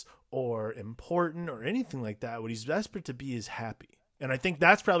famous or important or anything like that. What he's desperate to be is happy. And I think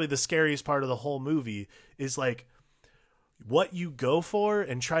that's probably the scariest part of the whole movie, is like, what you go for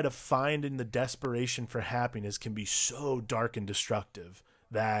and try to find in the desperation for happiness can be so dark and destructive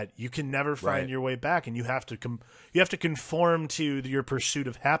that you can never find your way back, and you have to conform to your pursuit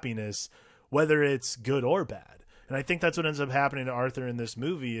of happiness, whether it's good or bad. And I think that's what ends up happening to Arthur in this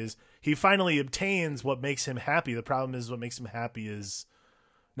movie, is he finally obtains what makes him happy. The problem is, what makes him happy is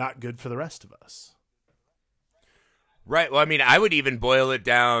not good for the rest of us. Right. Well, I mean, I would even boil it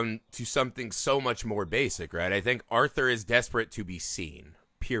down to something so much more basic, right? I think Arthur is desperate to be seen,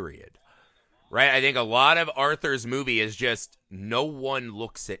 period. Right? I think a lot of Arthur's movie is just no one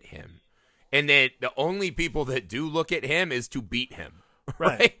looks at him. And that the only people that do look at him is to beat him.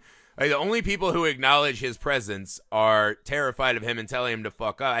 Right? Like, the only people who acknowledge his presence are terrified of him and telling him to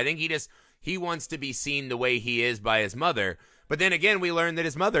fuck up. I think he wants to be seen the way he is by his mother. But then again, we learn that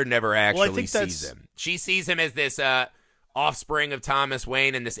his mother never actually sees him. She sees him as this offspring of Thomas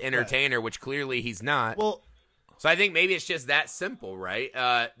Wayne and this entertainer, which clearly he's not. Well, so I think maybe it's just that simple, right?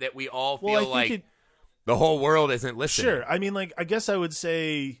 That we all feel like the whole world isn't listening. Sure. I mean, like, I guess I would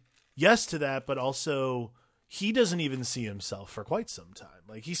say yes to that, but also he doesn't even see himself for quite some time.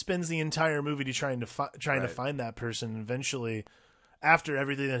 Like, he spends the entire movie trying to find that person. And eventually, after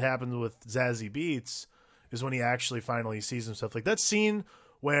everything that happens with Zazie Beetz, is when he actually finally sees himself. Like, that scene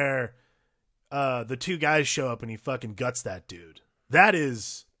where the two guys show up and he fucking guts that dude. That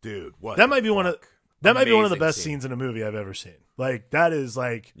is, dude. What? That might be one of the best scene scenes in a movie I've ever seen. Like, that is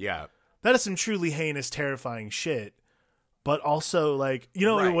like, yeah. that is some truly heinous, terrifying shit. But also, like, you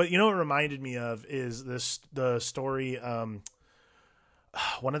know Right. what it reminded me of is the story.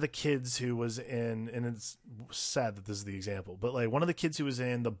 One of the kids who was in, and it's sad that this is the example, but like one of the kids who was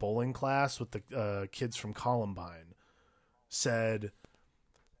in the bowling class with the kids from Columbine said,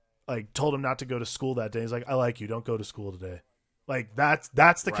 like, told him not to go to school that day. He's like, I like you, don't go to school today. Like, that's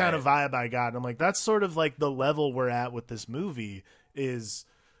the kind of vibe I got. And I'm like, that's sort of like the level we're at with this movie is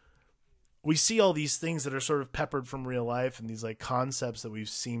we see all these things that are sort of peppered from real life and these like concepts that we've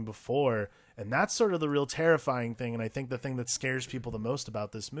seen before. And that's sort of the real terrifying thing. And I think the thing that scares people the most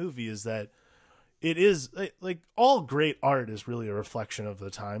about this movie is that it is like all great art is really a reflection of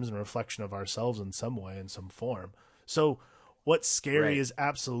the times and a reflection of ourselves in some way, in some form. So what's scary is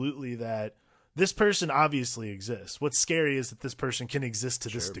absolutely that this person obviously exists. What's scary is that this person can exist to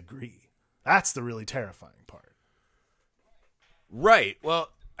this degree. That's the really terrifying part. Right. Well,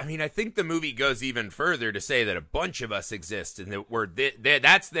 I mean, I think the movie goes even further to say that a bunch of us exist and that we're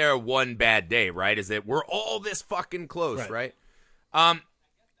that's their one bad day, right? Is that we're all this fucking close, right? I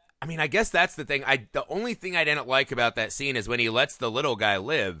mean, I guess that's the thing. The only thing I didn't like about that scene is when he lets the little guy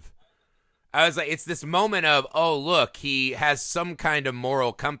live. I was like, it's this moment of, oh, look, he has some kind of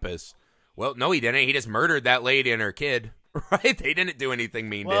moral compass. Well, no, he didn't. He just murdered that lady and her kid, right? They didn't do anything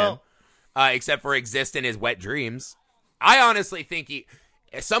mean to him, except for exist in his wet dreams. I honestly think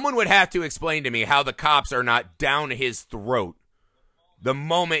someone would have to explain to me how the cops are not down his throat the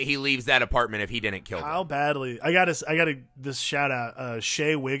moment he leaves that apartment if he didn't kill them. How badly? I gotta this shout out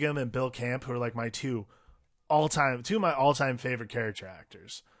Shea Wiggum and Bill Camp, who are like my two of my all-time favorite character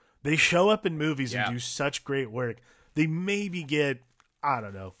actors. They show up in movies and do such great work. They maybe get, I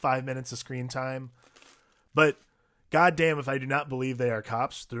don't know, 5 minutes of screen time, but goddamn if I do not believe they are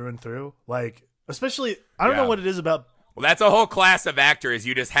cops through and through. Like, especially, I don't know what it is about. Well, that's a whole class of actors.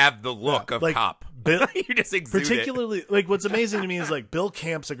 You just have the look of like, cop. Bill, you just exude particularly, like, what's amazing to me is, like, Bill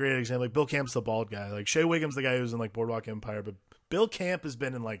Camp's a great example. Like, Bill Camp's the bald guy. Like, Shea Wiggum's the guy who's in, like, Boardwalk Empire. But Bill Camp has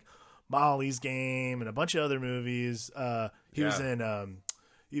been in, like, Molly's Game and a bunch of other movies. He was in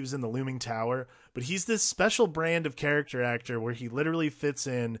The Looming Tower. But he's this special brand of character actor where he literally fits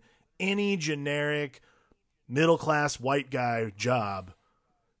in any generic middle-class white guy job.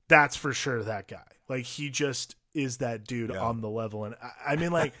 That's for sure that guy. Like, he just is that dude on the level. And I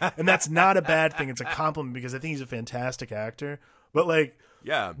mean, like, and that's not a bad thing. It's a compliment because I think he's a fantastic actor. But, like,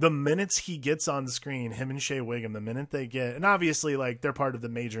 the minutes he gets on screen, him and Shea Wiggum, the minute they get, and obviously, like, they're part of the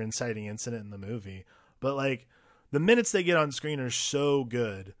major inciting incident in the movie, but, like, the minutes they get on screen are so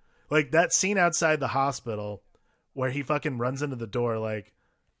good. Like, that scene outside the hospital where he fucking runs into the door, like,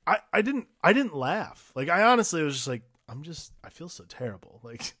 I didn't laugh. Like, I honestly was just like, I feel so terrible.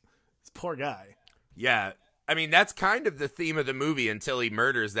 Like, this poor guy. Yeah. I mean, that's kind of the theme of the movie until he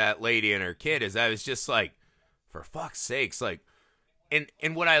murders that lady and her kid. Is I was just like, for fuck's sakes, like,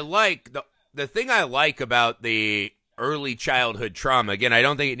 and what I like, the thing I like about the early childhood trauma, again, I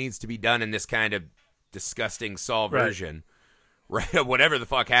don't think it needs to be done in this kind of disgusting Saw version, right? Whatever the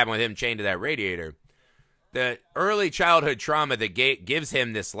fuck happened with him chained to that radiator. The early childhood trauma that gives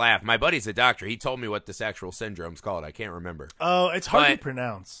him this laugh. My buddy's a doctor. He told me what this actual syndrome's called. I can't remember. Oh, it's hard to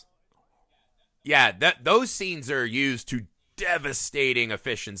pronounce. Yeah, those scenes are used to devastating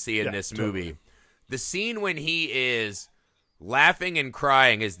efficiency in this movie. Totally. The scene when he is laughing and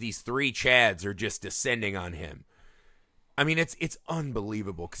crying as these three Chads are just descending on him. I mean, it's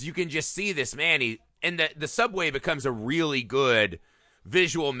unbelievable because you can just see this man. And the subway becomes a really good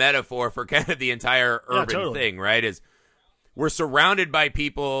visual metaphor for kind of the entire urban thing, right? Is we're surrounded by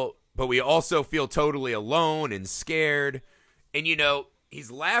people, but we also feel totally alone and scared. And, you know,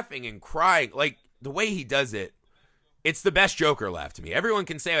 he's laughing and crying. Like, the way he does it, it's the best Joker laugh to me. Everyone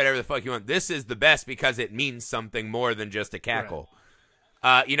can say whatever the fuck you want. This is the best because it means something more than just a cackle.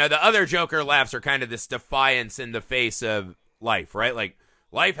 Right. You know, the other Joker laughs are kind of this defiance in the face of life, right? Like,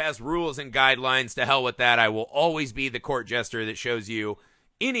 life has rules and guidelines. To hell with that. I will always be the court jester that shows you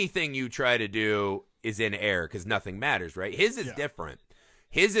anything you try to do is in error because nothing matters, right? His is different.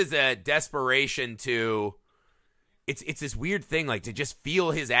 His is a desperation to... It's this weird thing, like, to just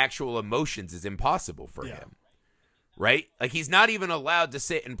feel his actual emotions is impossible for him, right? Like, he's not even allowed to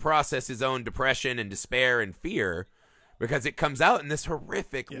sit and process his own depression and despair and fear because it comes out in this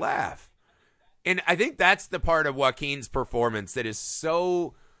horrific laugh. And I think that's the part of Joaquin's performance that is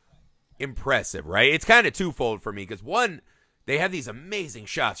so impressive, right? It's kind of twofold for me because, one, they have these amazing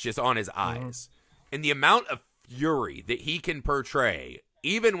shots just on his eyes. And the amount of fury that he can portray,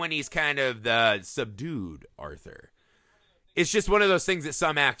 even when he's kind of the subdued Arthur, it's just one of those things that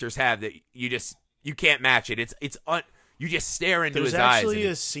some actors have that you can't match it. You just stare into There's his eyes. actually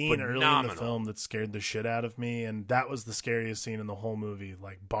And a scene early in the film that scared the shit out of me, and that was the scariest scene in the whole movie.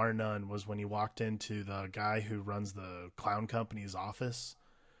 Like, bar none, was when he walked into the guy who runs the clown company's office,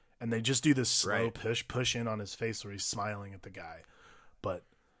 and they just do this slow push in on his face where he's smiling at the guy. But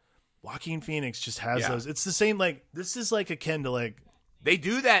Joaquin Phoenix just has those. It's the same, like, this is like akin to, like... They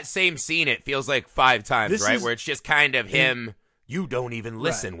do that same scene, it feels like 5 times, right? Where it's just kind of him, you don't even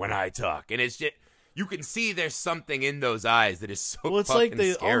listen when I talk. And it's just... You can see there's something in those eyes that is so it's fucking like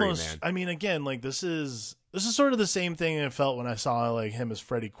they scary, almost, man. I mean, again, like this is sort of the same thing I felt when I saw like him as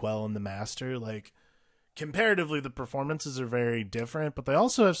Freddie Quell in The Master. Like comparatively, the performances are very different, but they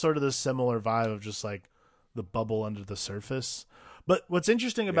also have sort of this similar vibe of just like the bubble under the surface. But what's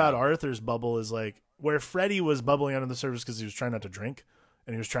interesting about Arthur's bubble is like where Freddie was bubbling under the surface because he was trying not to drink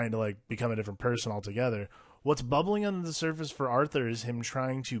and he was trying to like become a different person altogether. What's bubbling under the surface for Arthur is him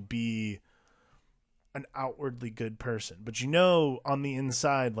trying to be an outwardly good person, but you know on the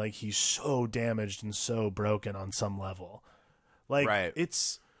inside like he's so damaged and so broken on some level. Like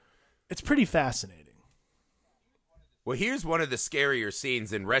it's pretty fascinating. Well, here's one of the scarier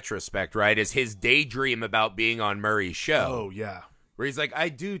scenes in retrospect, right? Is his daydream about being on Murray's show. Oh yeah, where he's like, I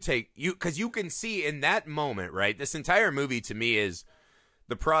do take you, because you can see in that moment, right? This entire movie to me is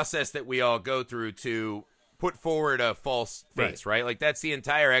the process that we all go through to put forward a false face, right? Like that's the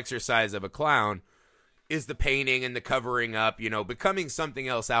entire exercise of a clown. Is the painting and the covering up, you know, becoming something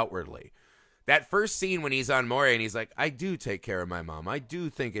else outwardly. That first scene when he's on Maury and he's like, I do take care of my mom. I do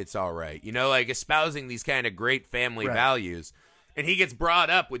think it's all right. You know, like espousing these kind of great family values. And he gets brought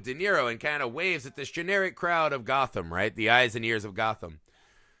up with De Niro and kind of waves at this generic crowd of Gotham, right? The eyes and ears of Gotham.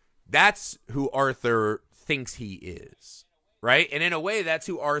 That's who Arthur thinks he is, right? And in a way, that's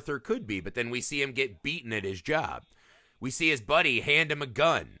who Arthur could be. But then we see him get beaten at his job. We see his buddy hand him a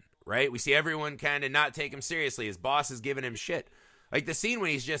gun. Right? We see everyone kind of not take him seriously. His boss is giving him shit. Like the scene when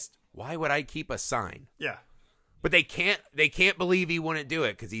he's just, why would I keep a sign? Yeah. But they can't believe he wouldn't do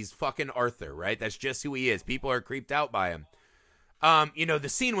it because he's fucking Arthur, right? That's just who he is. People are creeped out by him. You know, the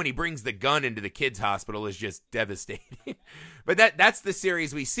scene when he brings the gun into the kids' hospital is just devastating. But that's the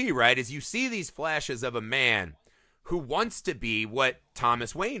series we see, right? Is you see these flashes of a man who wants to be what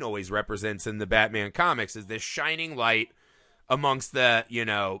Thomas Wayne always represents in the Batman comics, is this shining light amongst the, you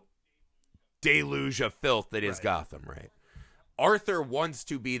know, deluge of filth that is Gotham, right? Arthur wants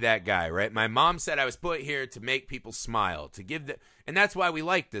to be that guy, right? My mom said I was put here to make people smile, to give the, and that's why we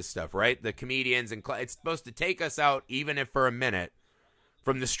like this stuff, right? The comedians and it's supposed to take us out, even if for a minute,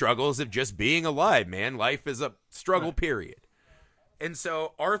 from the struggles of just being alive, man. Life is a struggle, period. And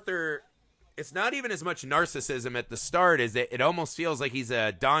so Arthur, it's not even as much narcissism at the start as it almost feels like he's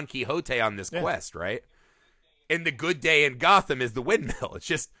a Don Quixote on this quest, right? And the good day in Gotham is the windmill. It's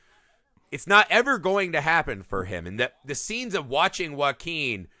just, it's not ever going to happen for him. And the scenes of watching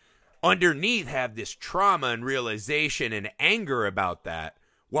Joaquin underneath have this trauma and realization and anger about that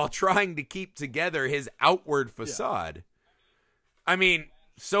while trying to keep together his outward facade. I mean,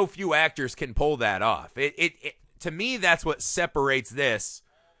 so few actors can pull that off. It to me, that's what separates this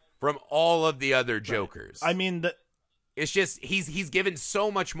from all of the other Jokers. I mean, it's just he's given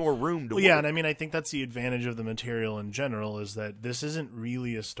so much more room to work. Yeah, and I mean, I think that's the advantage of the material in general, is that this isn't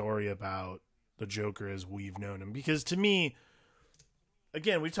really a story about the Joker as we've known him. Because to me,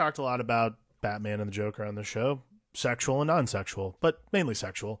 again, we've talked a lot about Batman and the Joker on the show, sexual and non-sexual, but mainly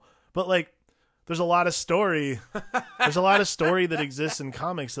sexual. But like, there's a lot of story. There's a lot of story that exists in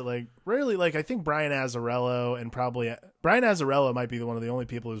comics that like rarely, like I think Brian Azzarello might be one of the only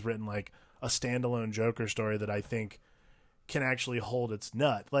people who's written like a standalone Joker story that I think can actually hold its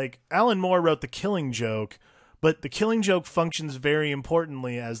nut. Like Alan Moore wrote The Killing Joke, but The Killing Joke functions very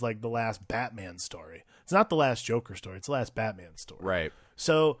importantly as like the last Batman story. It's not the last Joker story. It's the last Batman story. Right.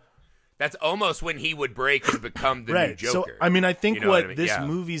 So that's almost when he would break and become the new Joker. So I mean, I think you know what I mean? this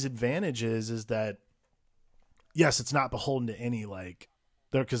movie's advantage is that yes, it's not beholden to any like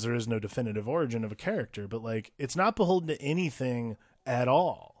there, because there is no definitive origin of a character, but like it's not beholden to anything at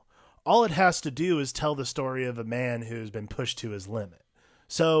all. All it has to do is tell the story of a man who's been pushed to his limit.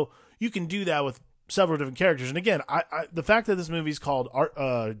 So you can do that with several different characters. And again, I the fact that this movie's called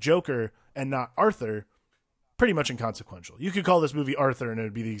Joker and not Arthur, pretty much inconsequential. You could call this movie Arthur and it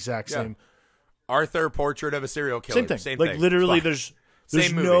would be the exact same. Arthur, Portrait of a Serial Killer. Same thing. Same like thing. Literally, there's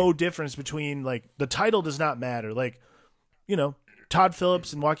Same no difference between like the title does not matter. Like, you know, Todd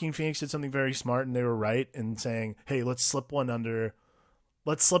Phillips and Joaquin Phoenix did something very smart, and they were right in saying, "Hey, let's slip one under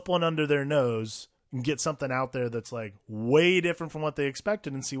their nose and get something out there that's like way different from what they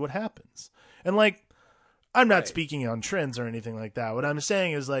expected and see what happens." And like, I'm not Right. speaking on trends or anything like that. What I'm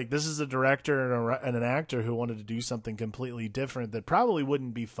saying is like this is a director and an actor who wanted to do something completely different that probably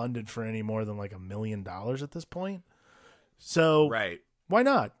wouldn't be funded for any more than like $1 million at this point. So Right. why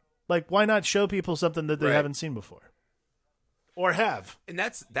not? Like, why not show people something that they Right. haven't seen before? Or have. And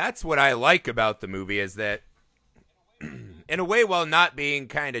that's what I like about the movie is that in a way, while not being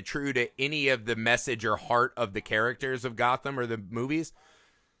kind of true to any of the message or heart of the characters of Gotham or the movies,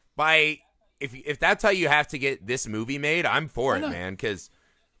 if that's how you have to get this movie made, I'm for it, man. Because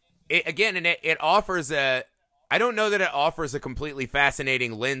it offers I don't know that it offers a completely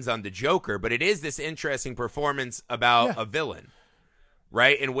fascinating lens on the Joker, but it is this interesting performance about a villain,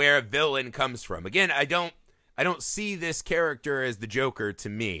 right? And where a villain comes from. Again, I don't see this character as the Joker to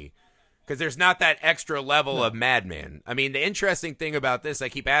me. Because there's not that extra level of madman. I mean, the interesting thing about this, I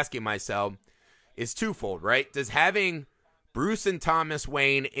keep asking myself, is twofold, right? Does having Bruce and Thomas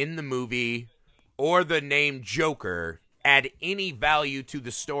Wayne in the movie or the name Joker add any value to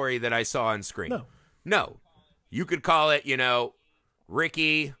the story that I saw on screen? No. You could call it,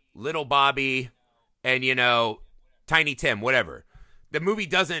 Ricky, Little Bobby, and, Tiny Tim, whatever. The movie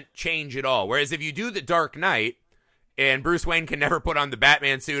doesn't change at all. Whereas if you do The Dark Knight, and Bruce Wayne can never put on the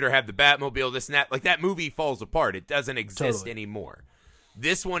Batman suit or have the Batmobile, this and that. Like, that movie falls apart. It doesn't exist anymore.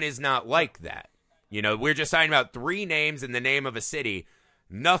 This one is not like that. We're just talking about 3 names in the name of a city.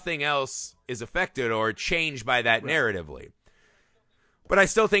 Nothing else is affected or changed by that narratively. But I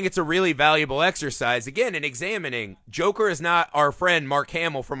still think it's a really valuable exercise, again, in examining Joker is not our friend Mark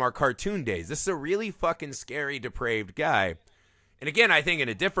Hamill from our cartoon days. This is a really fucking scary, depraved guy. And again, I think in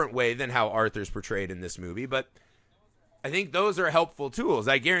a different way than how Arthur's portrayed in this movie, but I think those are helpful tools.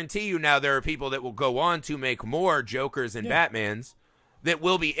 I guarantee you now there are people that will go on to make more Jokers and Batmans that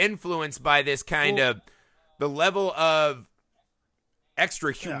will be influenced by this kind of the level of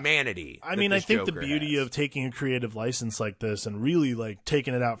extra humanity. I mean, I think the beauty of taking a creative license like this and really like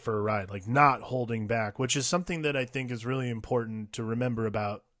taking it out for a ride, like not holding back, which is something that I think is really important to remember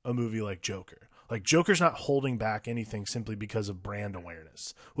about a movie like Joker. Like Joker's not holding back anything simply because of brand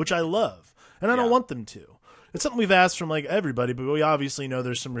awareness, which I love, and I don't want them to. It's something we've asked from like everybody, but we obviously know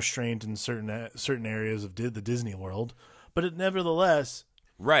there's some restraint in certain areas of the Disney world. But it nevertheless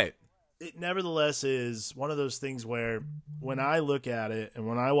is one of those things where when I look at it and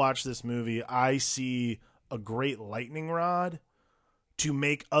when I watch this movie, I see a great lightning rod to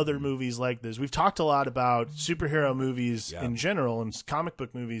make other movies like this. We've talked a lot about superhero movies in general and comic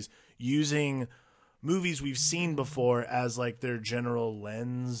book movies using movies we've seen before as like their general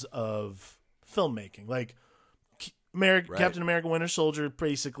lens of filmmaking. Like Captain America Winter Soldier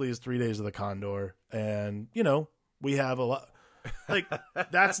basically is 3 Days of the Condor, and we have a lot like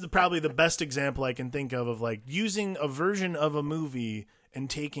that's probably the best example I can think of like using a version of a movie and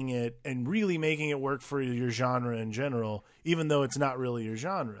taking it and really making it work for your genre in general, even though it's not really your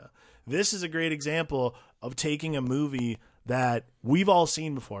genre. This is a great example of taking a movie that we've all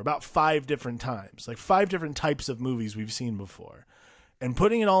seen before about 5 different times, like 5 different types of movies we've seen before, and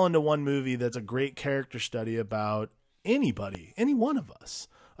putting it all into one movie that's a great character study about anybody, any one of us.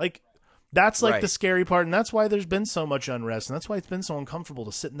 Like, that's like the scary part, and that's why there's been so much unrest, and that's why it's been so uncomfortable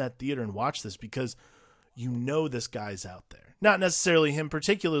to sit in that theater and watch this, because this guy's out there. Not necessarily him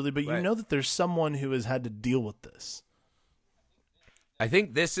particularly, but you know that there's someone who has had to deal with this. I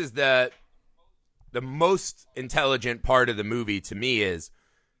think this is the most intelligent part of the movie to me is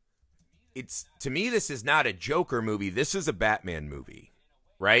to me this is not a Joker movie, this is a Batman movie,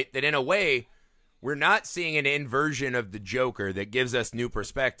 right? That in a way we're not seeing an inversion of the Joker that gives us new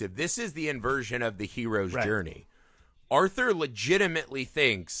perspective. This is the inversion of the hero's journey. Arthur legitimately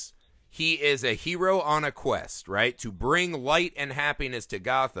thinks he is a hero on a quest, right? To bring light and happiness to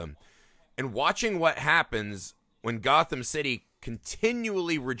Gotham. And watching what happens when Gotham City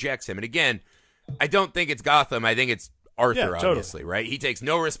continually rejects him. And again, I don't think it's Gotham. I think it's Arthur, obviously, right? He takes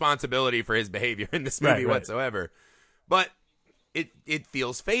no responsibility for his behavior in this movie whatsoever. But it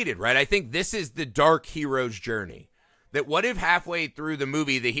feels faded, right? I think this is the dark hero's journey. That what if halfway through the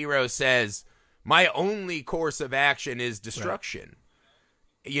movie the hero says, my only course of action is destruction?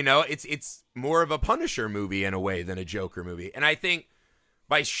 It's more of a Punisher movie in a way than a Joker movie. And I think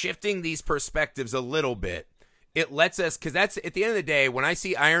by shifting these perspectives a little bit, it lets us, because that's, at the end of the day, when I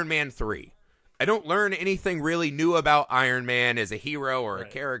see Iron Man 3, I don't learn anything really new about Iron Man as a hero or a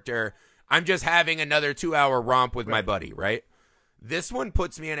character. I'm just having another 2-hour romp with my buddy, right? This one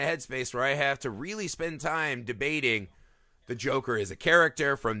puts me in a headspace where I have to really spend time debating the Joker as a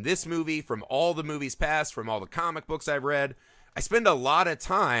character from this movie, from all the movies past, from all the comic books I've read. I spend a lot of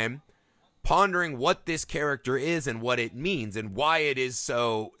time pondering what this character is and what it means and why it is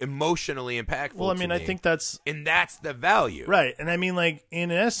so emotionally impactful. Well, I mean, to I me. think that's the value. right. And I mean, like,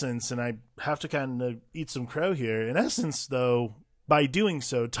 in essence, and I have to kind of eat some crow here. In essence, though, by doing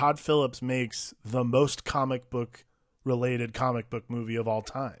so, Todd Phillips makes the most comic book related comic book movie of all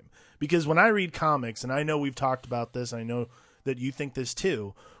time. Because when I read comics, and I know we've talked about this, I know that you think this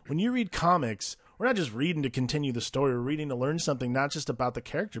too, when you read comics, we're not just reading to continue the story. We're reading to learn something, not just about the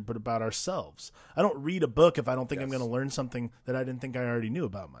character, but about ourselves. I don't read a book if I don't think I'm going to learn something that I didn't think I already knew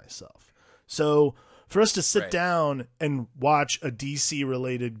about myself. So for us to sit down and watch a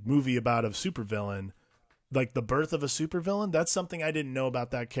DC-related movie about a supervillain, like the birth of a supervillain, that's something I didn't know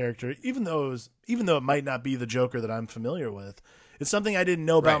about that character, even though it might not be the Joker that I'm familiar with. It's something I didn't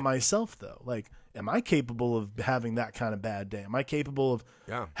know about myself, though. Like, am I capable of having that kind of bad day? Am I capable of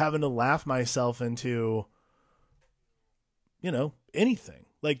having to laugh myself into, anything?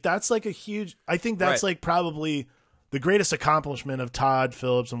 Like, that's like a huge, I think that's like probably the greatest accomplishment of Todd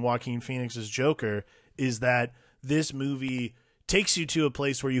Phillips and Joaquin Phoenix's Joker is that this movie takes you to a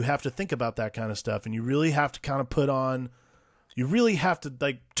place where you have to think about that kind of stuff, and you really have to kind of you really have to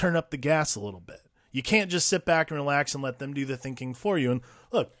like turn up the gas a little bit. You can't just sit back and relax and let them do the thinking for you. And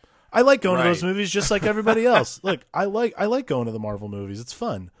look, I like going to those movies just like everybody else. Look, I like going to the Marvel movies. It's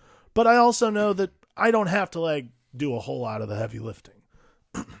fun. But I also know that I don't have to like do a whole lot of the heavy lifting.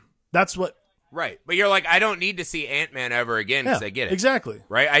 That's what. Right. But you're like, I don't need to see Ant-Man ever again because I get it. Exactly.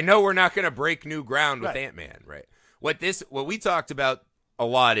 Right. I know we're not going to break new ground with Ant-Man. Right. What we talked about a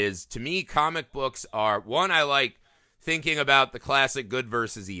lot is, to me, comic books are, one, I like thinking about the classic good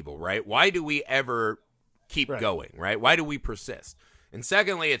versus evil, right? Why do we ever keep going, right? Why do we persist? And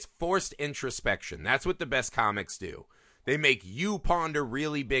secondly, it's forced introspection. That's what the best comics do. They make you ponder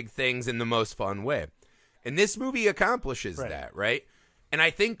really big things in the most fun way. And this movie accomplishes that, right? And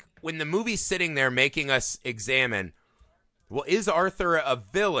I think when the movie's sitting there making us examine, well, is Arthur a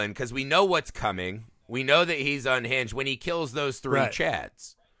villain? Because we know what's coming. We know that he's unhinged when he kills those three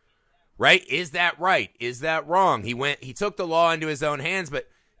Chads. Right? Is that right? Is that wrong? He took the law into his own hands, but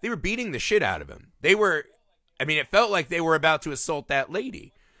they were beating the shit out of him. It felt like they were about to assault that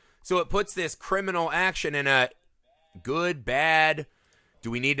lady. So it puts this criminal action in a good, bad, do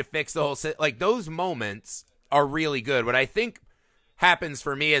we need to fix the whole like those moments are really good. What I think happens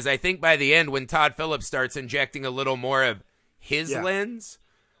for me is I think by the end when Todd Phillips starts injecting a little more of his lens,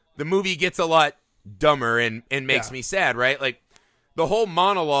 the movie gets a lot dumber and makes me sad, right? Like, the whole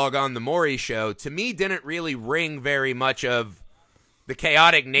monologue on the Maury show, to me, didn't really ring very much of the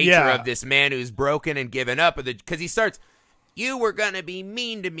chaotic nature of this man who's broken and given up. Because he starts, you were going to be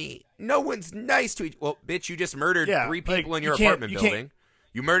mean to me. No one's nice to each. Well, bitch, you just murdered three people in your apartment building.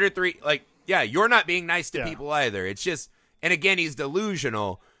 You murdered three. Like, you're not being nice to people either. It's just, and again, he's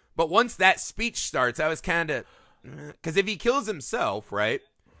delusional. But once that speech starts, I was kind of, because if he kills himself, right?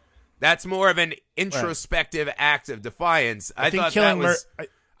 That's more of an introspective act of defiance. I thought that was.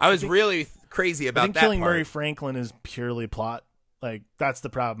 I was really crazy about that. I think killing Murray Franklin is purely plot. Like, that's the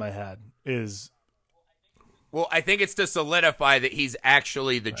problem I had. Well, I think it's to solidify that he's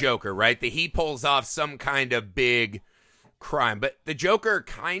actually the Joker, right? That he pulls off some kind of big crime. But the Joker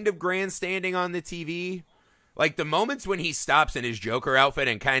kind of grandstanding on the TV. Like, the moments when he stops in his Joker outfit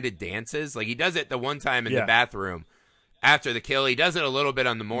and kind of dances. Like, he does it the one time in the bathroom. After the kill, he does it a little bit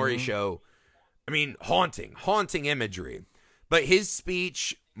on the Maury show. I mean, haunting imagery. But his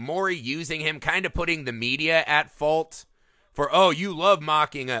speech, Maury using him, kind of putting the media at fault for, you love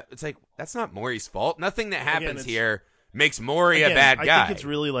mocking it's like, that's not Maury's fault. Nothing that happens here makes Maury a bad guy. I think it's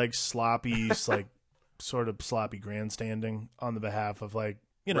really like sloppy, like sort of sloppy grandstanding on the behalf of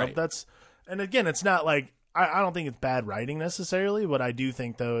that's, and again, it's not like, I don't think it's bad writing necessarily. What I do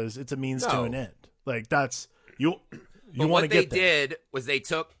think though is it's a means to an end. Like that's, But what they did was they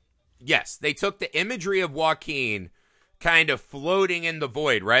took the imagery of Joaquin kind of floating in the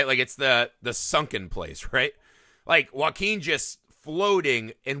void, right? Like it's the sunken place, right? Like Joaquin just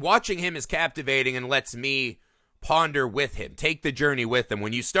floating, and watching him is captivating and lets me ponder with him, take the journey with him.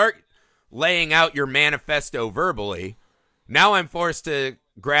 When you start laying out your manifesto verbally, now I'm forced to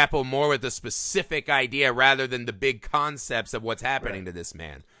grapple more with a specific idea rather than the big concepts of what's happening to this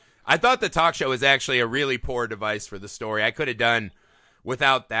man. I thought the talk show was actually a really poor device for the story. I could have done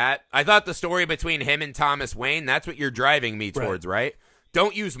without that. I thought the story between him and Thomas Wayne, that's what you're driving me towards, right?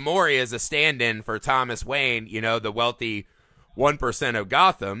 Don't use Maury as a stand-in for Thomas Wayne, the wealthy 1% of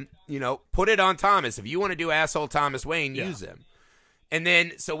Gotham. Put it on Thomas. If you want to do asshole Thomas Wayne, use him. And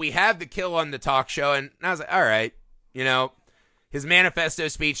then, so we have the kill on the talk show, and I was like, all right, his manifesto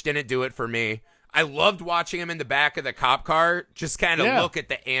speech didn't do it for me. I loved watching him in the back of the cop car just kind of Yeah. look at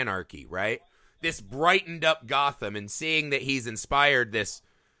the anarchy, right? This brightened up Gotham and seeing that he's inspired this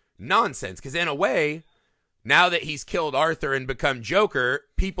nonsense. Because in a way, now that he's killed Arthur and become Joker,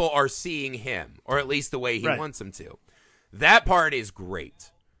 people are seeing him, or at least the way he wants them to. That part is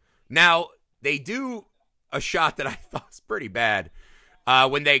great. Now, they do a shot that I thought was pretty bad.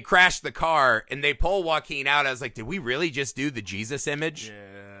 When they crash the car and they pull Joaquin out, I was like, did we really just do the Jesus image?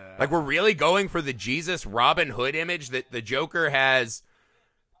 Yeah. Like, we're really going for the Jesus Robin Hood image that the Joker has.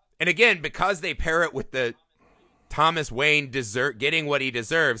 And again, because they pair it with the Thomas Wayne getting what he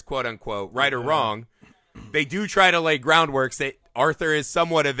deserves, quote unquote, right or wrong, they do try to lay groundwork that Arthur is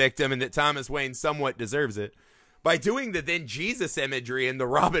somewhat a victim and that Thomas Wayne somewhat deserves it by doing the then Jesus imagery and the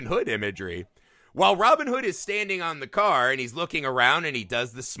Robin Hood imagery. While Robin Hood is standing on the car and he's looking around and he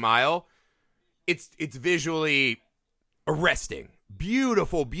does the smile, it's visually arresting.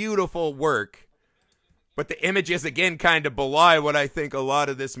 Beautiful, beautiful work. But the images, again, kind of belie what I think a lot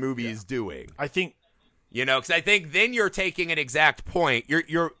of this movie is doing. I think, you know, because I think then you're taking an exact point.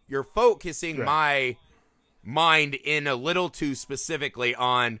 You're focusing my mind in a little too specifically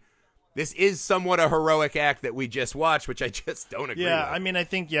on this is somewhat a heroic act that we just watched, which I just don't agree with. Yeah, I mean, I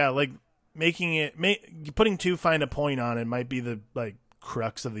think, like making it, putting too fine a point on it might be the like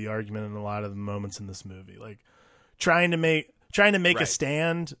crux of the argument in a lot of the moments in this movie. Like trying to make a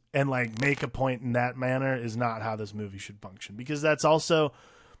stand and like make a point in that manner is not how this movie should function, because that's also,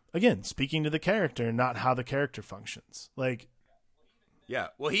 again, speaking to the character, not how the character functions. Like, yeah,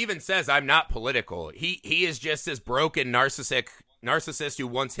 well, he even says, I'm not political. He is just this broken narcissist who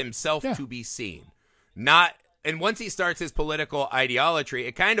wants himself to be seen. And once he starts his political ideology,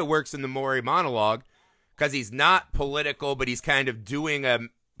 it kind of works in the Maury monologue because he's not political, but he's kind of doing a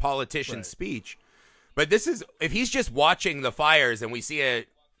politician speech. But this is, if he's just watching the fires and we see a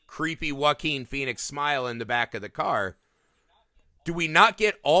creepy Joaquin Phoenix smile in the back of the car, do we not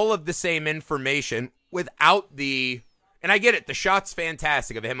get all of the same information without the, and I get it, the shot's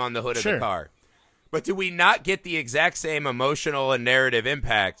fantastic of him on the hood of the car, but do we not get the exact same emotional and narrative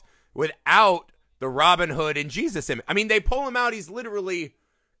impact without the Robin Hood and Jesus image? I mean, they pull him out, he's literally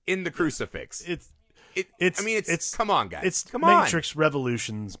in the crucifix. It's come on, guys. Come on. Matrix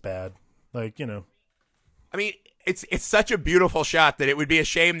Revolution's bad. Like, you know. I mean, it's such a beautiful shot that it would be a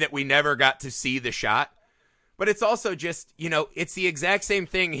shame that we never got to see the shot. But it's also just, you know, it's the exact same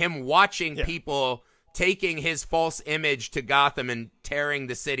thing, him watching people taking his false image to Gotham and tearing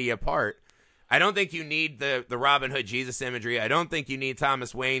the city apart. I don't think you need the Robin Hood Jesus imagery. I don't think you need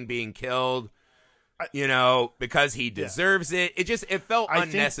Thomas Wayne being killed, you know, because he deserves it. It felt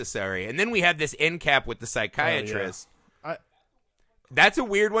unnecessary. And then we have this end cap with the psychiatrist. That's a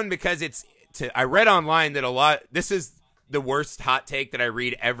weird one because I read online that this is the worst hot take that I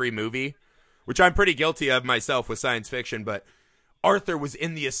read every movie, which I'm pretty guilty of myself with science fiction, but Arthur was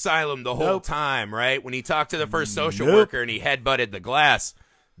in the asylum the whole time, right? When he talked to the first social worker and he headbutted the glass,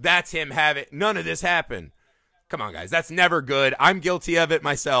 that's him none of this happened. Come on, guys. That's never good. I'm guilty of it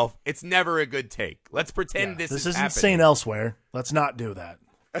myself. It's never a good take. Let's pretend this is isn't happening. St. Elsewhere. Let's not do that.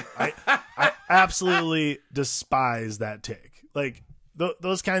 I absolutely despise that take. Like,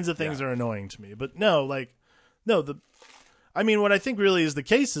 those kinds of things are annoying to me. But I mean, what I think really is the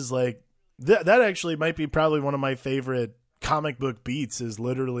case is like, that actually might be probably one of my favorite comic book beats, is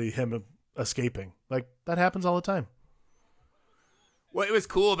literally him escaping. Like, that happens all the time. Well, it was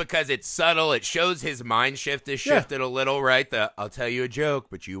cool because it's subtle. It shows his mind shift is shifted a little, right? I'll tell you a joke,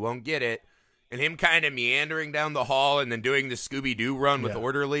 but you won't get it. And him kind of meandering down the hall and then doing the Scooby-Doo run with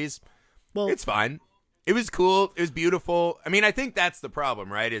orderlies. Well, it's fine. It was cool. It was beautiful. I mean, I think that's the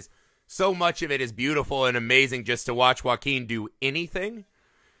problem, right? Is so much of it is beautiful and amazing just to watch Joaquin do anything.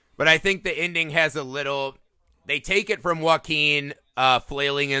 But I think the ending has a little... They take it from Joaquin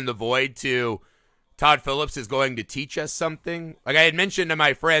flailing in the void to... Todd Phillips is going to teach us something. Like I had mentioned to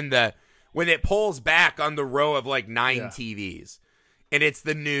my friend, when it pulls back on the row of like 9 TVs, and it's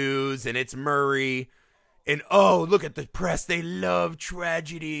the news, and it's Murray, and oh, look at the press. They love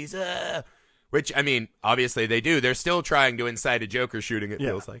tragedies. Which, I mean, obviously they do. They're still trying to incite a Joker shooting, it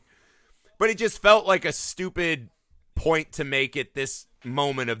feels like. But it just felt like a stupid point to make it this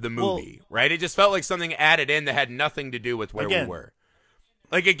moment of the movie, right? It just felt like something added in that had nothing to do with where we were.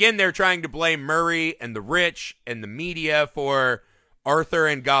 Like, again, they're trying to blame Murray and the rich and the media for Arthur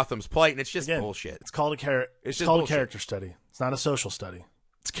and Gotham's plight, and it's just bullshit. It's called a character study. It's not a social study.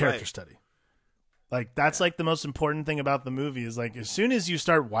 It's a character study. Like, that's like the most important thing about the movie is like, as soon as you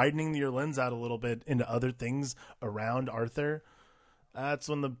start widening your lens out a little bit into other things around Arthur, that's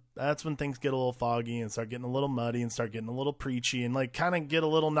when things get a little foggy and start getting a little muddy and start getting a little preachy and like kind of get a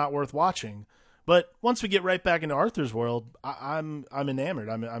little not worth watching. But once we get right back into Arthur's world, I'm enamored.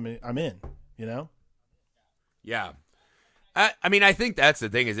 I'm in. You know. Yeah. I mean, I think that's the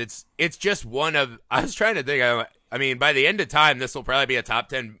thing is it's just one of. I was trying to think. I mean, by the end of time, this will probably be a top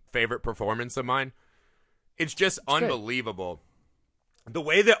 10 favorite performance of mine. It's just unbelievable. Great. The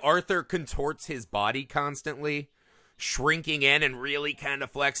way that Arthur contorts his body constantly, shrinking in and really kind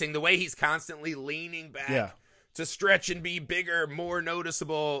of flexing. The way he's constantly leaning back to stretch and be bigger, more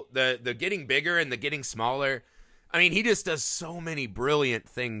noticeable. The getting bigger and the getting smaller. I mean, he just does so many brilliant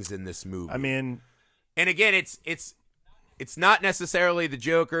things in this movie. I mean, and again, it's not necessarily the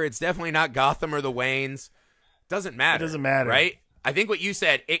Joker. It's definitely not Gotham or the Waynes. Doesn't matter. It doesn't matter, right? I think what you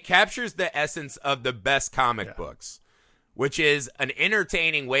said, it captures the essence of the best comic books, which is an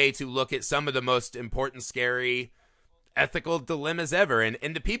entertaining way to look at some of the most important, scary, ethical dilemmas ever. And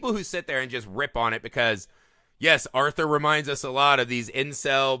the people who sit there and just rip on it because, yes, Arthur reminds us a lot of these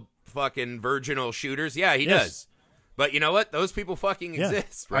incel fucking virginal shooters. Yeah, he does. But you know what? Those people fucking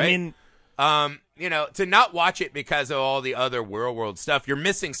exist, right? I mean, you know, to not watch it because of all the other world stuff, you're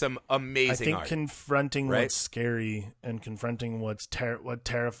missing some amazing I think art. confronting what's scary and confronting what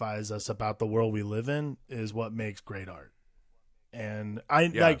terrifies us about the world we live in is what makes great art. And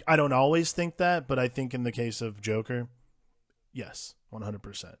I don't always think that, but I think in the case of Joker, yes,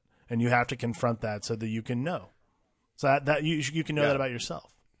 100%. And you have to confront that so that you can know. So that you can know that about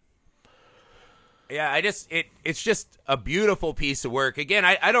yourself. Yeah, it's just a beautiful piece of work. Again,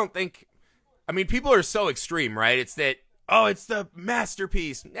 I don't think, I mean, people are so extreme, right? It's that, oh, it's the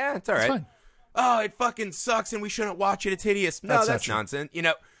masterpiece. Yeah, it's all right. Fine. Oh, it fucking sucks and we shouldn't watch it. It's hideous. No, that's nonsense. You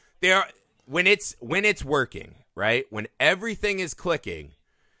know, when it's working, right? When everything is clicking,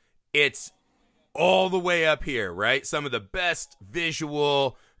 it's all the way up here, right? Some of the best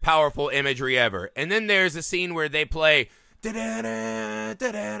visual, powerful imagery ever. And then there's a scene where they play da-da-da,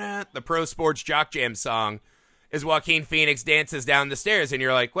 da-da-da, the Pro Sports Jock Jam song as Joaquin Phoenix dances down the stairs, and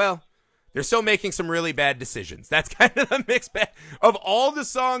you're like, well, they're still making some really bad decisions. That's kind of the mixed bag. Of all the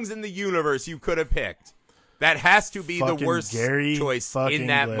songs in the universe you could have picked, that has to be the worst choice in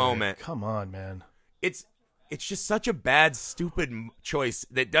that moment. Come on, man. It's just such a bad, stupid choice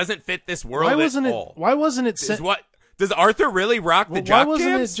that doesn't fit this world at all. Why wasn't it? Does Arthur really rock the jock jams? Why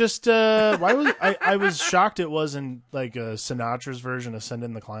wasn't it just? Why was I was shocked it wasn't like Sinatra's version of "Send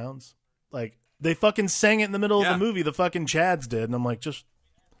in the Clowns." Like they fucking sang it in the middle of the movie. The fucking Chads did, and I'm like, just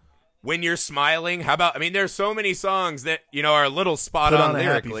when you're smiling. How about? I mean, there's so many songs that are a little spot on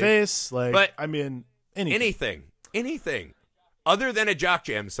lyrically. A happy face, like. But I mean, anything other than a jock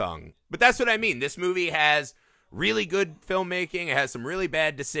jam song. But that's what I mean. This movie has really good filmmaking. It has some really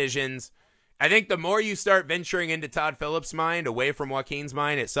bad decisions. I think the more you start venturing into Todd Phillips' mind, away from Joaquin's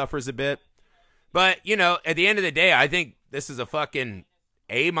mind, it suffers a bit. But, at the end of the day, I think this is a fucking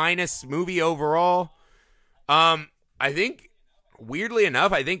A- movie overall. I think, weirdly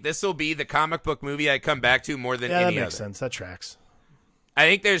enough, I think this will be the comic book movie I come back to more than any other. Yeah, that makes sense. That tracks. I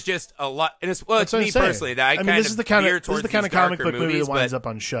think there's just a lot. And it's me personally that I mean, this is the kind of comic book movies, movie that winds up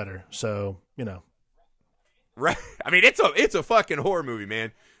on Shudder. So, Right. I mean, it's a fucking horror movie,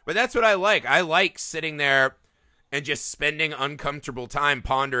 man. But that's what I like. I like sitting there and just spending uncomfortable time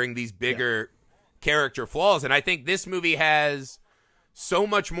pondering these bigger character flaws. And I think this movie has so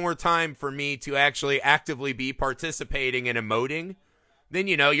much more time for me to actually actively be participating and emoting than,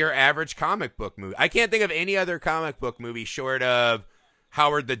 your average comic book movie. I can't think of any other comic book movie short of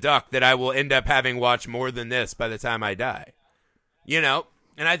Howard the Duck that I will end up having watched more than this by the time I die.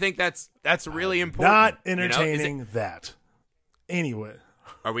 And I think that's really important. Not entertaining that. Anyway.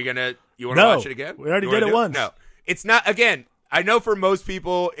 Are we gonna? You want to watch it again? We already did it once. No, it's not. Again, I know for most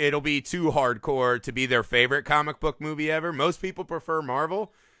people it'll be too hardcore to be their favorite comic book movie ever. Most people prefer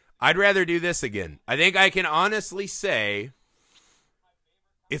Marvel. I'd rather do this again. I think I can honestly say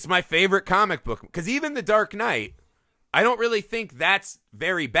it's my favorite comic book because even The Dark Knight, I don't really think that's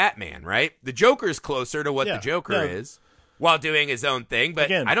very Batman, right? The Joker's closer to what the Joker is while doing his own thing, but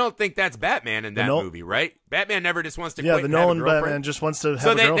again, I don't think that's Batman in that movie, right? Batman never just wants to quit the and Nolan have a girlfriend. Batman just wants to have a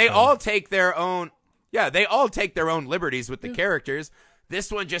girlfriend. So they all take their own they all take their own liberties with the characters.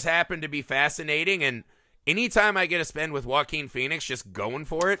 This one just happened to be fascinating, and anytime I get to spend with Joaquin Phoenix just going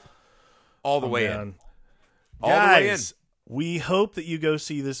for it, all the way in. All the way in. We hope that you go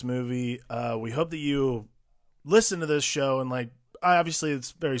see this movie. We hope that you listen to this show, and obviously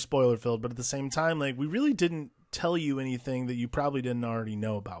it's very spoiler filled, but at the same time, we really didn't tell you anything that you probably didn't already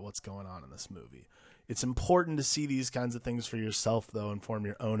know about what's going on in this movie. It's important to see these kinds of things for yourself, though, and form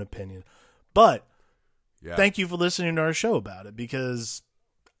your own opinion. But thank you for listening to our show about it, because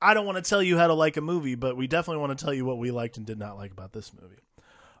I don't want to tell you how to like a movie, but we definitely want to tell you what we liked and did not like about this movie.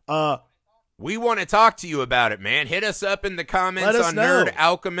 We want to talk to you about it, man. Hit us up in the comments Let us on know. Nerd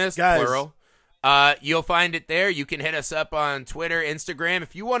Alchemist, Guys. plural. You'll find it there. You can hit us up on Twitter, Instagram.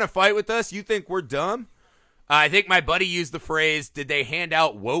 If you want to fight with us, you think we're dumb. I think my buddy used the phrase, did they hand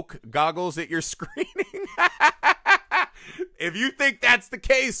out woke goggles at your screening? If you think that's the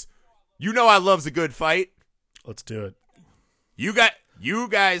case, you know I loves a good fight. Let's do it. You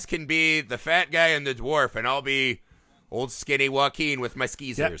guys can be the fat guy and the dwarf, and I'll be old skinny Joaquin with my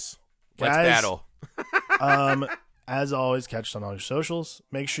skeezers. Let's Guys, battle. As always, catch us on all your socials.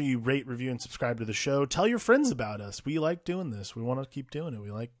 Make sure you rate, review, and subscribe to the show. Tell your friends about us. We like doing this. We want to keep doing it.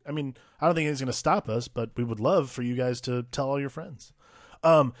 I don't think anything's going to stop us, but we would love for you guys to tell all your friends.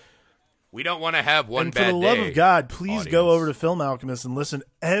 We don't want to have one And bad for the love day, of God, please go audience. over to Film Alchemist and listen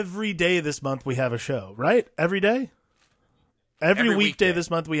every day this month. We have a show, right? Every day? Every weekday weekday. this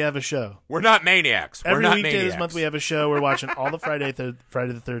month we have a show. We're not maniacs. We're Every not weekday maniacs. this month we have a show. We're watching all the Friday the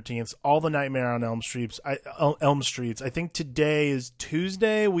 13th, all the Nightmare on Elm Streets. Elm Streets. I think today is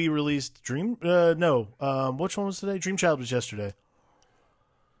Tuesday. We released Which one was today? Dream Child was yesterday.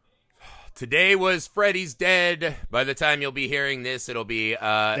 Today was Freddy's Dead. By the time you'll be hearing this, it'll be New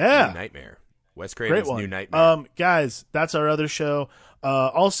Nightmare. Wes Great Craven's one. New Nightmare. Guys, that's our other show.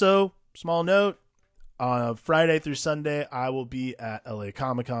 Also, small note. On Friday through Sunday, I will be at LA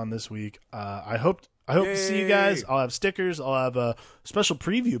Comic-Con this week. I hope to see you guys. I'll have stickers. I'll have a special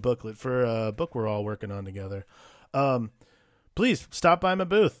preview booklet for a book we're all working on together. Please stop by my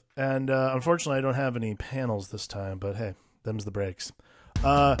booth. And unfortunately, I don't have any panels this time, but hey, them's the breaks.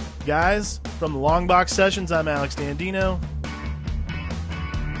 Guys, from the Long Box Sessions, I'm Alex Dandino.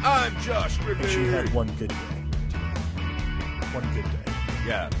 I'm Josh Griffin. Make sure you have one good day today. One good day.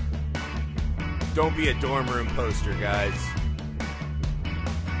 Yeah. Don't be a dorm room poster, guys.